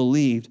on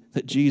believed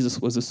that Jesus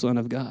was the Son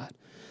of God.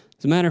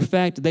 As a matter of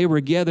fact, they were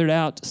gathered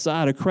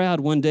outside a crowd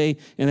one day,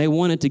 and they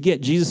wanted to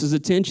get Jesus'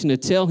 attention to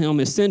tell him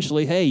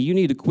essentially, hey, you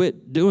need to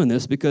quit doing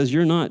this because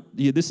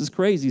this is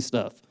crazy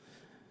stuff.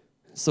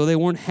 So they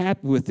weren't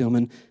happy with him,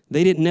 and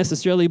they didn't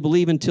necessarily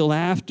believe until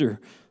after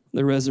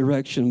the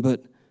resurrection.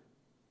 But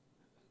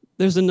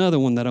there's another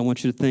one that I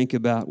want you to think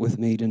about with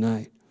me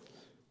tonight.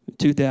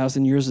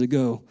 2,000 years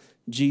ago,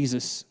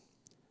 Jesus,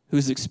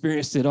 who's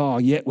experienced it all,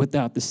 yet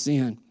without the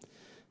sin,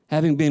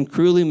 having been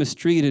cruelly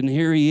mistreated, and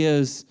here he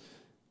is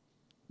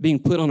being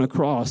put on a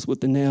cross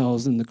with the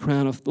nails and the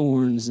crown of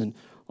thorns and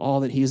all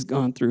that he's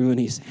gone through, and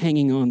he's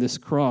hanging on this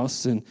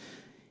cross, and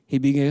he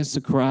begins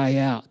to cry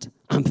out,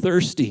 I'm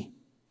thirsty.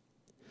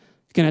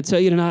 Can I tell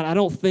you tonight, I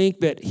don't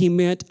think that he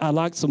meant I'd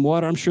like some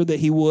water. I'm sure that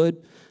he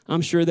would.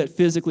 I'm sure that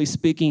physically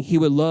speaking, he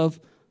would love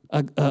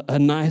a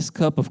nice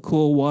cup of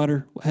cool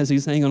water as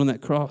he's hanging on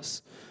that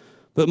cross.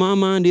 But my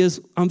mind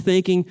is, I'm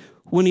thinking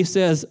when he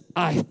says,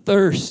 I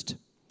thirst,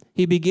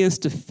 he begins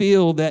to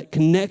feel that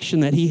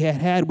connection that he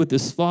had with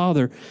his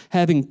Father,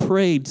 having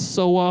prayed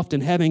so often,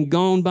 having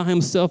gone by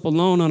himself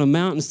alone on a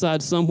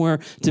mountainside somewhere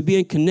to be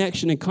in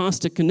connection, in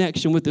constant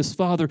connection with his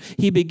Father.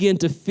 He began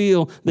to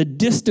feel the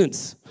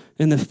distance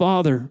in the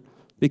Father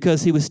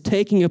because he was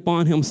taking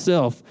upon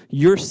himself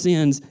your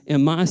sins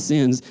and my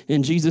sins.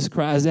 And Jesus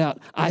cries out,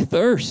 I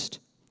thirst.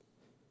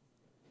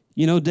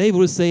 You know, David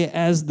would say,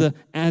 as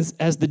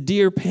the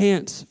deer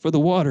pants for the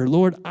water,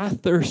 Lord, I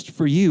thirst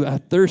for you. I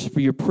thirst for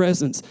your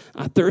presence.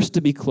 I thirst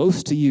to be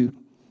close to you.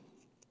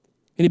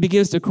 And he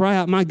begins to cry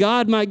out, my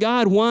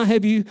God, why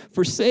have you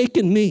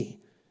forsaken me?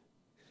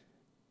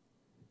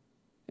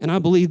 And I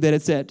believe that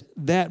it's at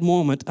that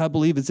moment, I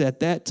believe it's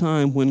at that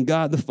time when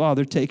God the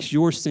Father takes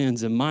your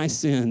sins and my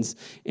sins,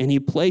 and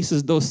he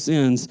places those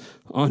sins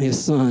on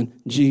his Son,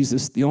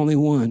 Jesus, the only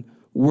one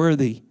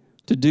worthy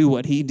to do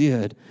what he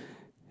did.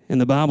 And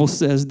the Bible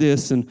says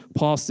this, and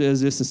Paul says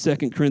this in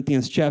 2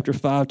 Corinthians chapter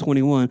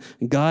 5:21.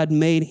 God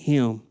made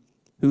him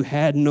who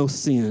had no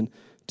sin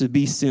to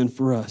be sin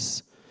for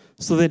us,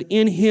 so that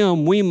in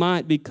him we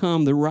might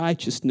become the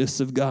righteousness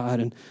of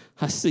God. And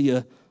I see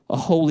a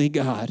holy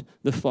God,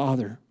 the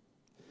Father,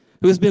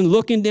 who has been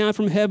looking down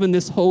from heaven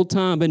this whole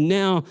time, but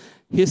now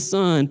his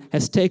Son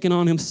has taken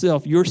on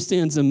himself your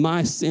sins and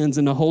my sins,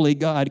 and the holy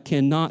God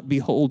cannot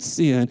behold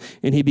sin,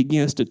 and he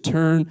begins to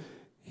turn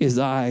his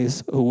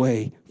eyes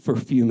away for a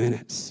few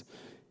minutes.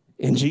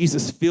 And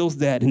Jesus feels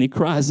that, and he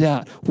cries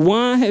out,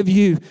 why have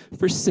you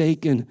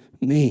forsaken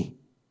me?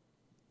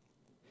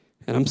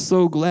 And I'm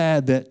so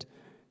glad that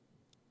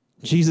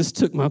Jesus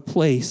took my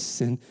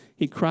place, and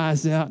he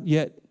cries out,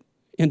 yet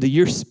into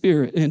your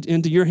spirit, and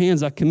into your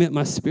hands I commit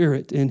my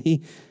spirit, and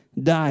he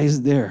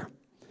dies there.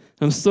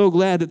 I'm so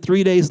glad that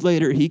 3 days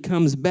later he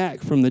comes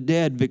back from the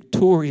dead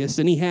victorious,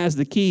 and he has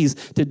the keys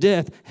to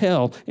death,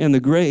 hell, and the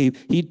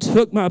grave. He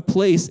took my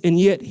place, and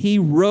yet he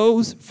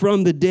rose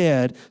from the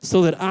dead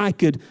so that I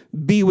could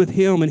be with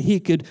him and he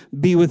could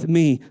be with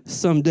me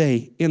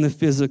someday in the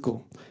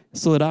physical,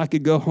 so that I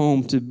could go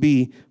home to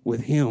be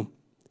with him.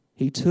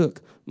 He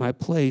took my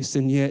place,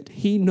 and yet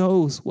he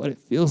knows what it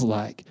feels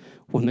like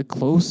when the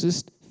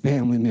closest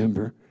family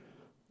member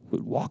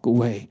would walk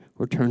away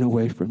or turn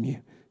away from you.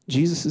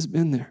 Jesus has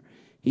been there.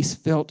 He's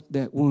felt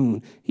that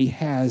wound. He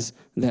has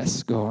that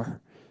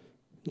scar.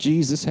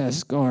 Jesus has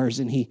scars,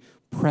 and he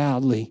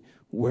proudly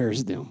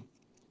wears them.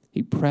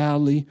 He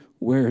proudly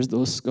wears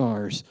those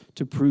scars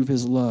to prove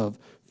his love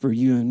for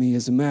you and me.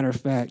 As a matter of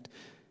fact,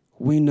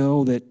 we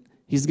know that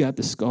he's got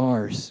the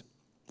scars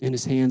in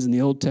his hands. In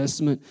the Old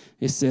Testament,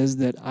 it says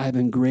that I've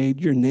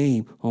engraved your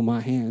name on my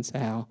hands.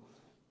 How?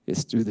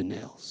 It's through the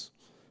nails.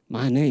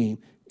 My name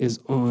is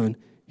on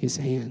his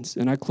hands.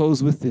 And I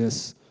close with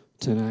this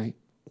tonight.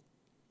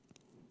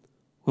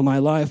 When my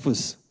life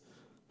was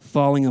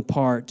falling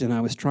apart and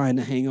I was trying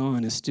to hang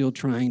on and still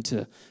trying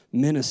to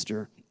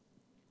minister,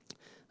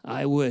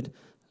 I would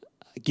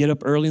get up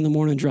early in the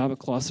morning, drive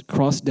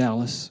across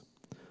Dallas,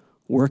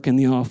 work in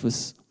the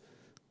office,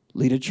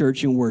 lead a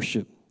church in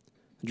worship,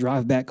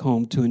 drive back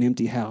home to an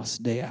empty house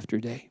day after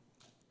day.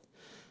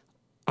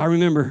 I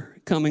remember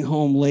coming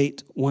home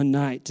late one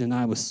night, and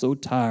I was so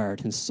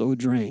tired and so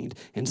drained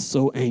and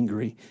so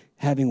angry,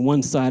 having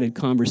one-sided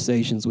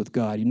conversations with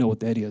God. You know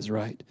what that is,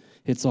 right?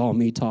 It's all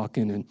me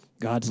talking, and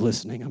God's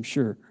listening, I'm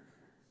sure.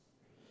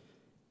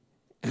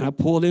 And I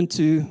pulled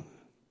into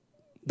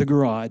the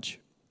garage,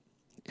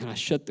 and I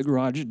shut the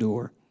garage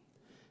door,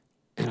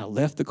 and I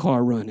left the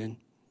car running,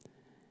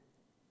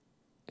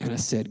 and I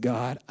said,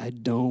 God, I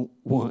don't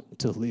want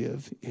to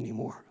live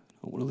anymore. I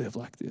don't want to live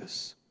like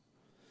this.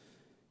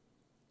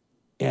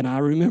 And I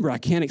remember, I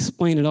can't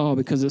explain it all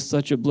because it's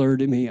such a blur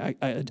to me.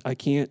 I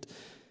can't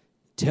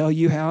tell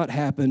you how it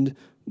happened,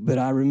 but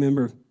I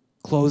remember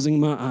closing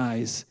my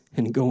eyes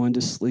and going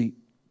to sleep.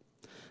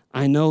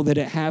 I know that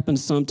it happened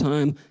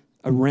sometime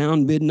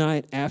around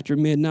midnight, after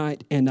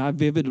midnight, and I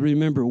vividly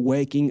remember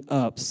waking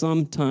up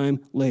sometime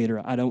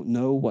later. I don't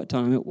know what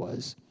time it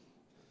was.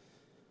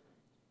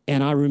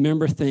 And I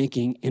remember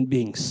thinking and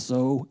being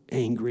so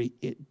angry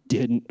it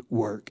didn't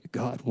work.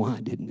 God,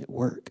 why didn't it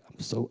work? I'm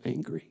so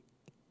angry.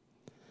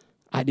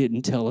 I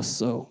didn't tell a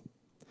soul.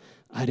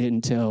 I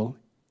didn't tell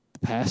the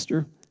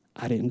pastor.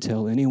 I didn't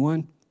tell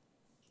anyone.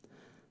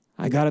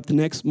 I got up the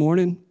next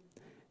morning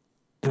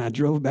and I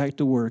drove back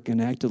to work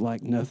and acted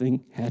like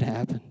nothing had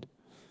happened.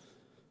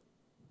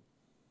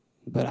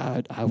 But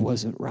I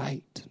wasn't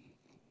right.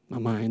 My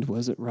mind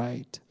wasn't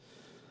right.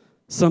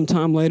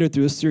 Sometime later,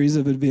 through a series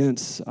of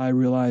events, I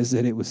realized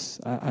that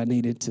I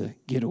needed to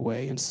get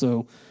away. And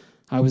so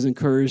I was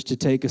encouraged to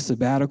take a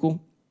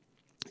sabbatical.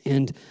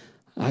 And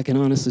I can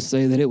honestly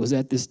say that it was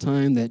at this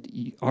time that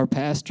our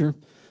pastor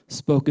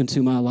spoke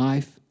into my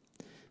life,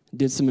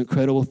 did some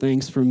incredible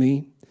things for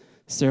me.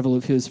 Several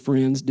of his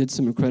friends did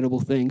some incredible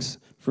things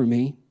for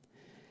me.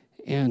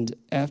 And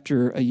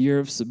after a year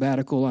of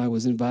sabbatical, I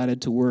was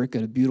invited to work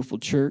at a beautiful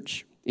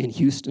church in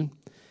Houston.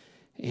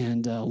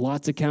 And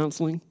lots of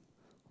counseling,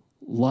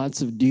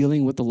 lots of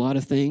dealing with a lot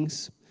of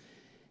things.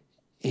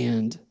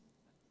 And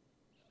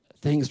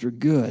things were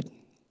good.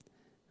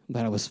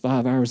 But I was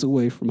 5 hours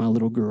away from my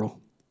little girl.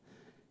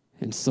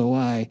 And so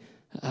I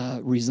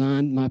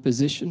resigned my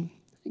position.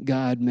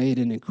 God made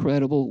an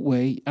incredible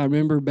way. I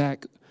remember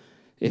back,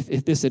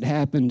 if this had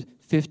happened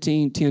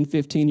 10,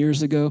 15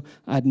 years ago,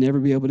 I'd never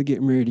be able to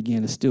get married again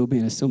and still be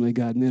an Assembly of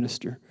God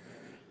minister.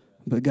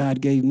 But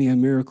God gave me a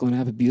miracle, and I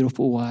have a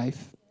beautiful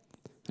wife.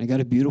 I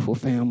got a beautiful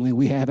family.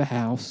 We have a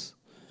house.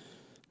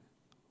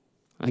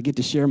 I get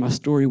to share my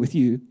story with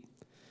you,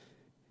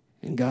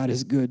 and God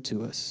is good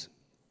to us.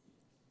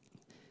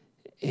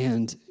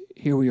 And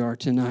here we are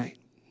tonight.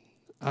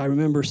 I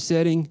remember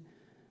sitting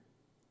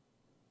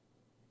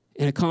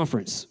in a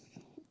conference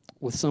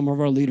with some of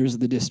our leaders of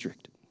the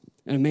district.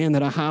 And a man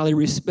that I highly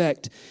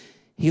respect,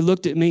 he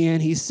looked at me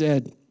and he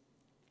said,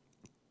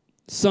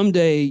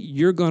 someday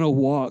you're going to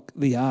walk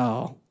the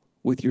aisle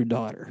with your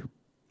daughter.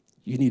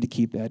 You need to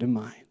keep that in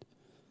mind.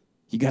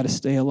 You got to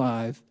stay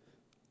alive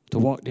to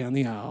walk down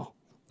the aisle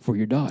for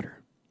your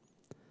daughter.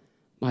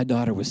 My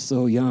daughter was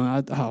so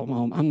young.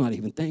 I'm not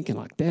even thinking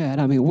like that.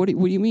 I mean, what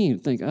do you mean?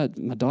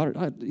 My daughter,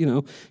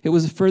 it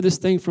was the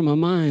furthest thing from my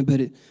mind, but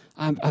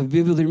I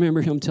vividly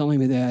remember him telling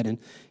me that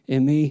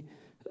and me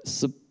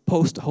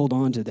supposed to hold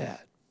on to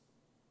that.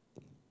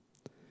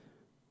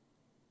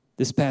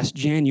 This past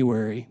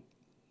January,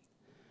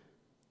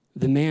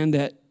 the man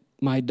that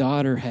my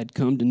daughter had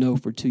come to know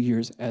for 2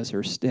 years as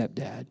her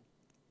stepdad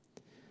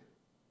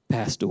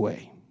passed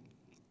away.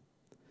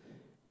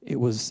 It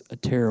was a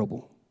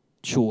terrible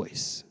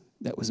choice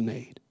that was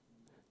made.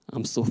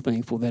 I'm so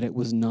thankful that it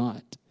was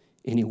not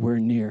anywhere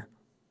near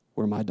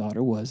where my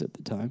daughter was at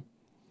the time.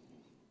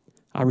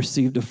 I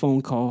received a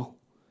phone call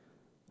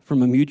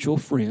from a mutual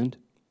friend.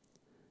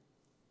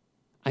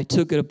 I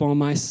took it upon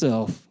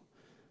myself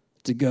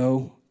to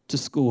go to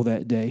school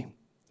that day.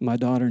 My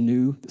daughter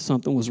knew that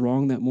something was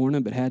wrong that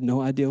morning, but had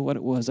no idea what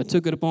it was. I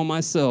took it upon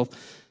myself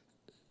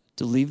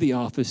to leave the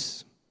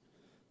office,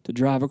 to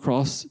drive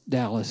across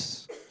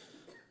Dallas,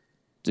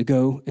 to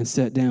go and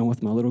sit down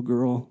with my little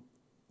girl,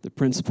 the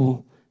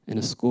principal, and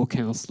a school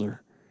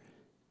counselor,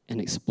 and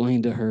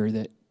explain to her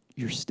that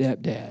your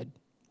stepdad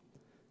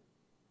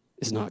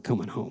is not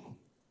coming home.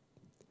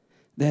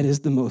 That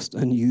is the most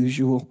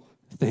unusual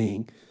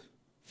thing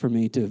for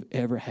me to have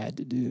ever had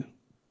to do.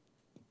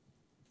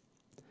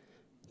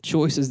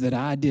 Choices that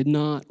I did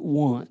not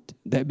want,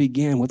 that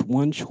began with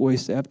one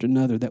choice after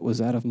another that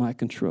was out of my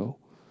control.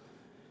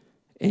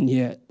 And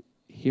yet,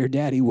 here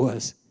Daddy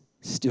was,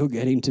 still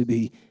getting to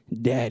be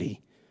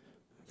Daddy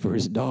for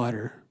his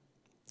daughter.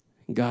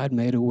 God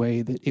made a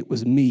way that it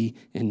was me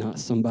and not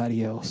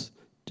somebody else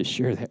to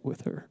share that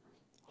with her.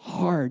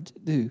 Hard to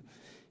do.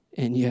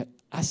 And yet,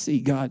 I see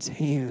God's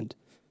hand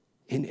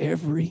in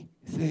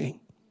everything.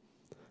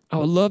 I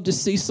would love to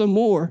see some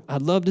more.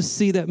 I'd love to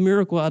see that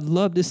miracle. I'd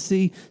love to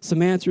see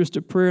some answers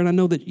to prayer, and I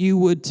know that you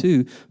would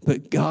too.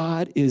 But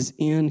God is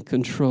in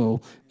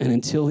control, and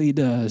until he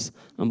does,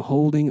 I'm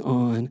holding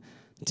on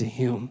to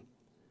him.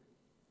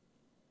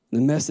 The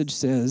message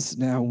says,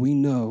 now we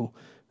know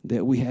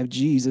that we have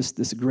Jesus,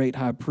 this great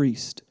high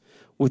priest,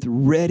 with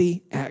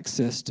ready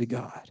access to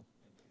God.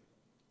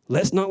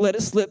 Let's not let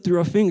it slip through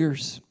our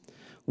fingers.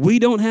 We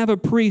don't have a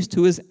priest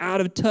who is out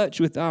of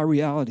touch with our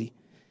reality.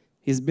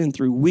 He's been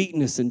through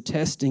weakness and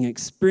testing,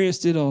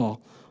 experienced it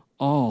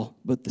all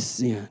but the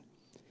sin.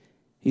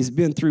 He's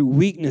been through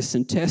weakness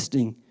and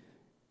testing.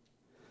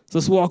 So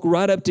let's walk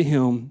right up to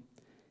him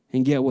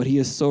and get what he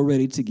is so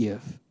ready to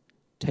give.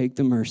 Take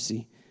the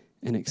mercy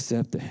and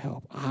accept the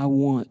help. I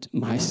want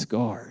my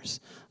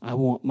scars. I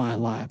want my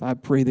life. I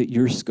pray that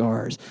your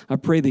scars, I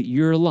pray that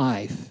your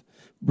life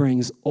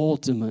brings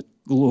ultimate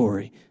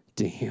glory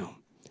to him.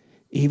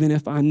 Even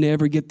if I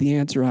never get the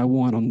answer I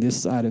want on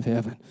this side of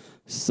heaven,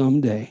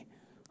 someday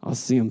I'll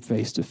see him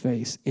face to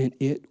face, and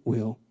it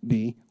will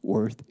be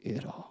worth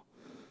it all.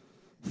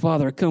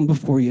 Father, I come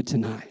before you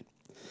tonight.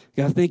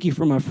 God, thank you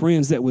for my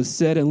friends that would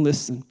sit and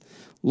listen.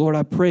 Lord,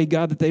 I pray,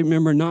 God, that they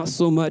remember not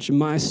so much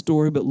my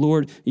story, but,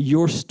 Lord,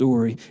 your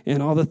story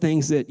and all the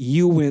things that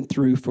you went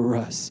through for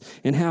us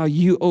and how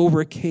you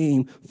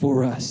overcame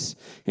for us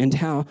and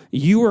how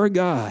you are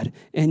God,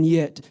 and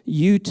yet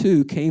you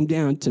too came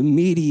down to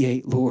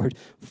mediate, Lord,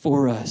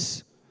 for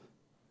us.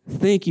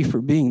 Thank you for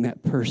being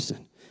that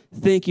person.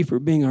 Thank you for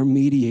being our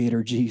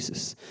mediator,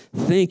 Jesus.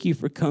 Thank you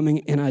for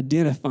coming and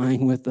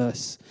identifying with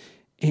us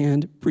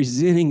and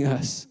presenting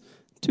us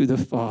to the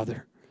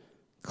Father,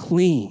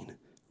 clean,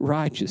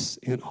 righteous,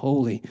 and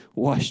holy,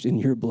 washed in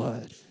your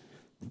blood.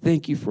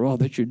 Thank you for all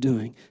that you're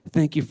doing.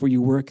 Thank you for your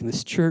work in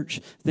this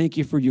church. Thank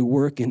you for your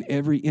work in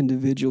every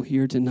individual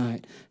here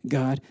tonight.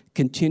 God,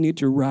 continue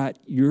to write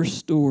your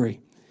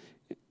story.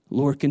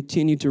 Lord,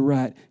 continue to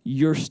write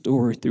your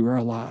story through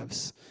our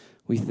lives.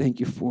 We thank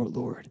you for it,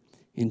 Lord.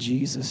 In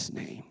Jesus'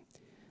 name.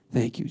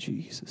 Thank you,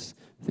 Jesus.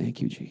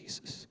 Thank you,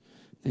 Jesus.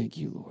 Thank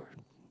you, Lord.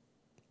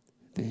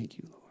 Thank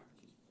you, Lord.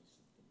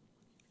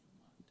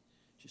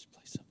 Just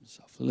play something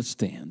softly. Let's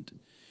stand.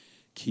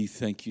 Keith,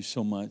 thank you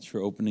so much for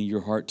opening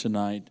your heart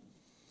tonight.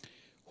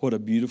 What a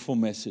beautiful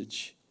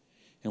message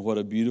and what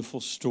a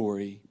beautiful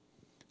story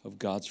of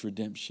God's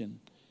redemption.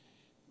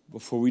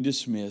 Before we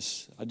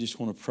dismiss, I just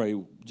want to pray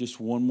just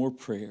one more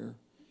prayer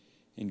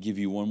and give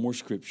you one more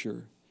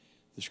scripture.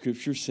 The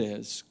scripture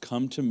says,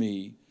 "Come to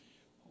me,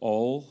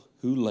 all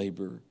who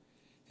labor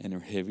and are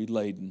heavy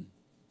laden,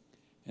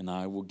 and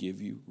I will give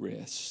you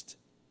rest."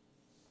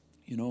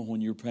 You know,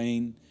 when your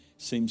pain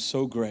seems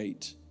so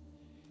great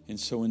and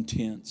so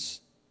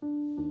intense,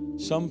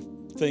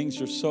 some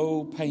things are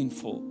so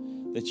painful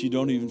that you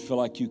don't even feel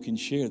like you can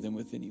share them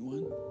with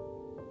anyone.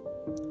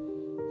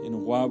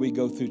 And while we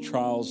go through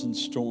trials and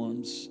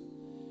storms,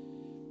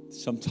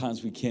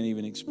 sometimes we can't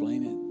even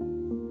explain it,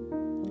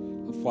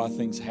 of why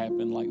things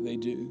happen like they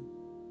do.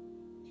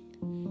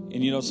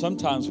 And you know,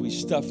 sometimes we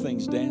stuff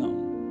things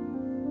down.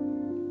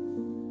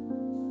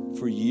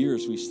 For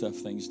years we stuff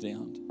things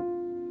down.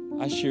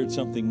 I shared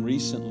something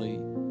recently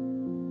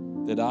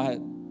that I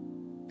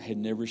had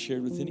never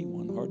shared with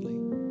anyone, hardly.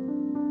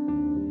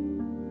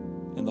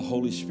 And the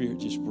Holy Spirit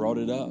just brought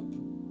it up,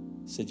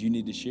 said, you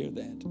need to share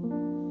that.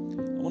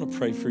 I want to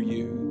pray for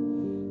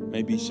you.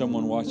 Maybe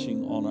someone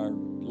watching on our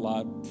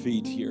live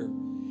feed here.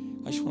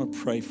 I just want to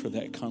pray for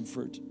that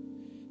comfort.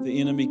 The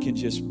enemy can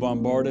just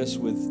bombard us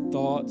with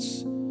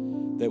thoughts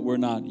that we're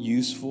not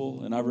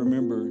useful. And I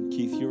remember,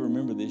 Keith, you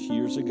remember this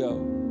years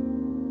ago,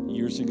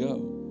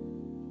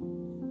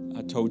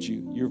 I told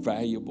you, you're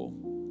valuable.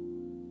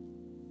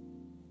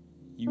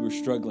 You were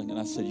struggling, and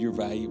I said, you're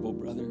valuable,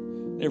 brother.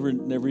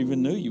 Never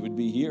even knew you would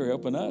be here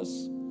helping us.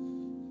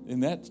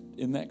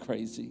 Isn't that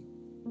crazy?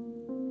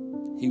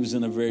 He was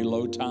in a very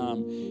low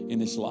time in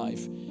his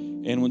life.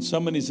 And when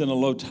somebody's in a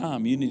low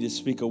time, you need to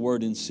speak a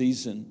word in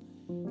season,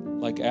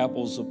 like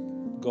apples of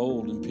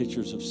gold and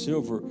pitchers of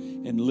silver,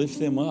 and lift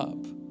them up,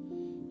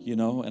 you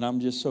know. And I'm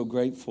just so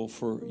grateful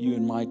for you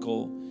and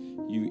Michael.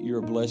 You're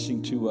a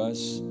blessing to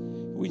us.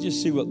 We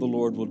just see what the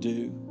Lord will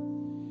do.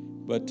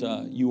 But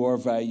you are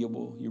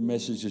valuable. Your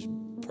message is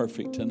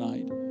perfect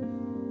tonight.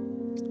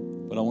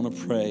 But I want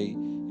to pray,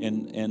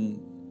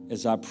 and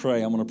as I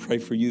pray, I'm going to pray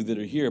for you that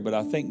are here. But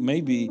I think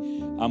maybe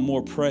I'm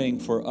more praying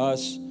for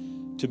us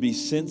to be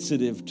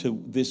sensitive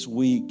to this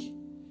week.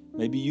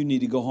 Maybe you need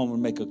to go home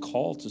and make a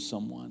call to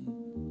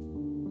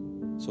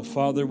someone. So,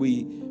 Father,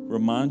 we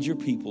remind your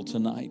people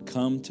tonight,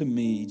 come to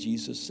me,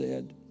 Jesus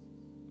said,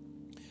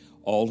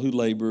 all who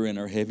labor and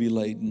are heavy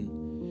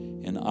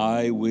laden, and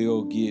I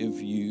will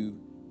give you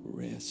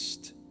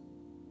rest.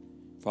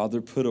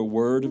 Father, put a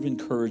word of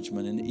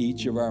encouragement in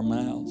each of our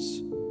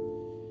mouths.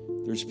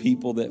 There's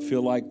people that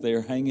feel like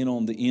they're hanging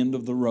on the end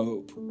of the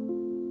rope.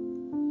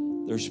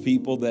 There's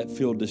people that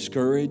feel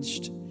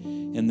discouraged,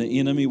 and the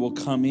enemy will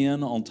come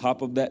in on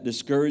top of that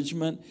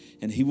discouragement,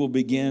 and he will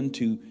begin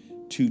to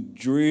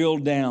drill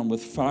down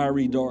with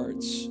fiery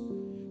darts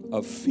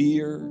of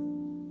fear,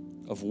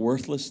 of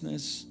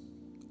worthlessness,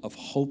 of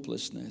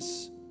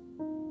hopelessness.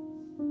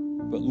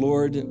 But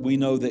Lord, we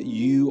know that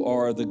you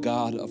are the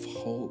God of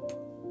hope.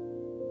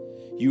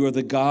 You are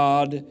the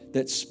God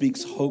that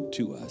speaks hope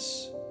to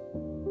us.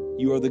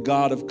 You are the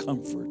God of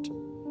comfort.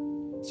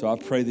 So I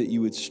pray that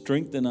you would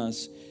strengthen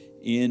us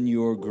in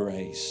your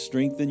grace.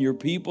 Strengthen your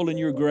people in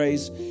your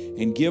grace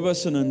and give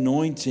us an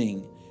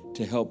anointing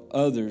to help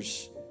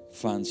others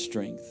find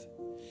strength.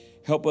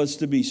 Help us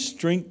to be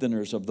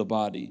strengtheners of the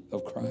body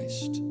of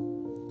Christ.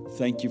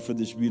 Thank you for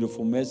this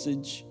beautiful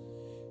message.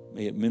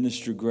 May it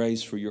minister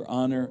grace for your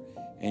honor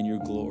and your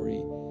glory.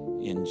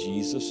 In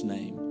Jesus'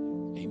 name,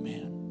 amen.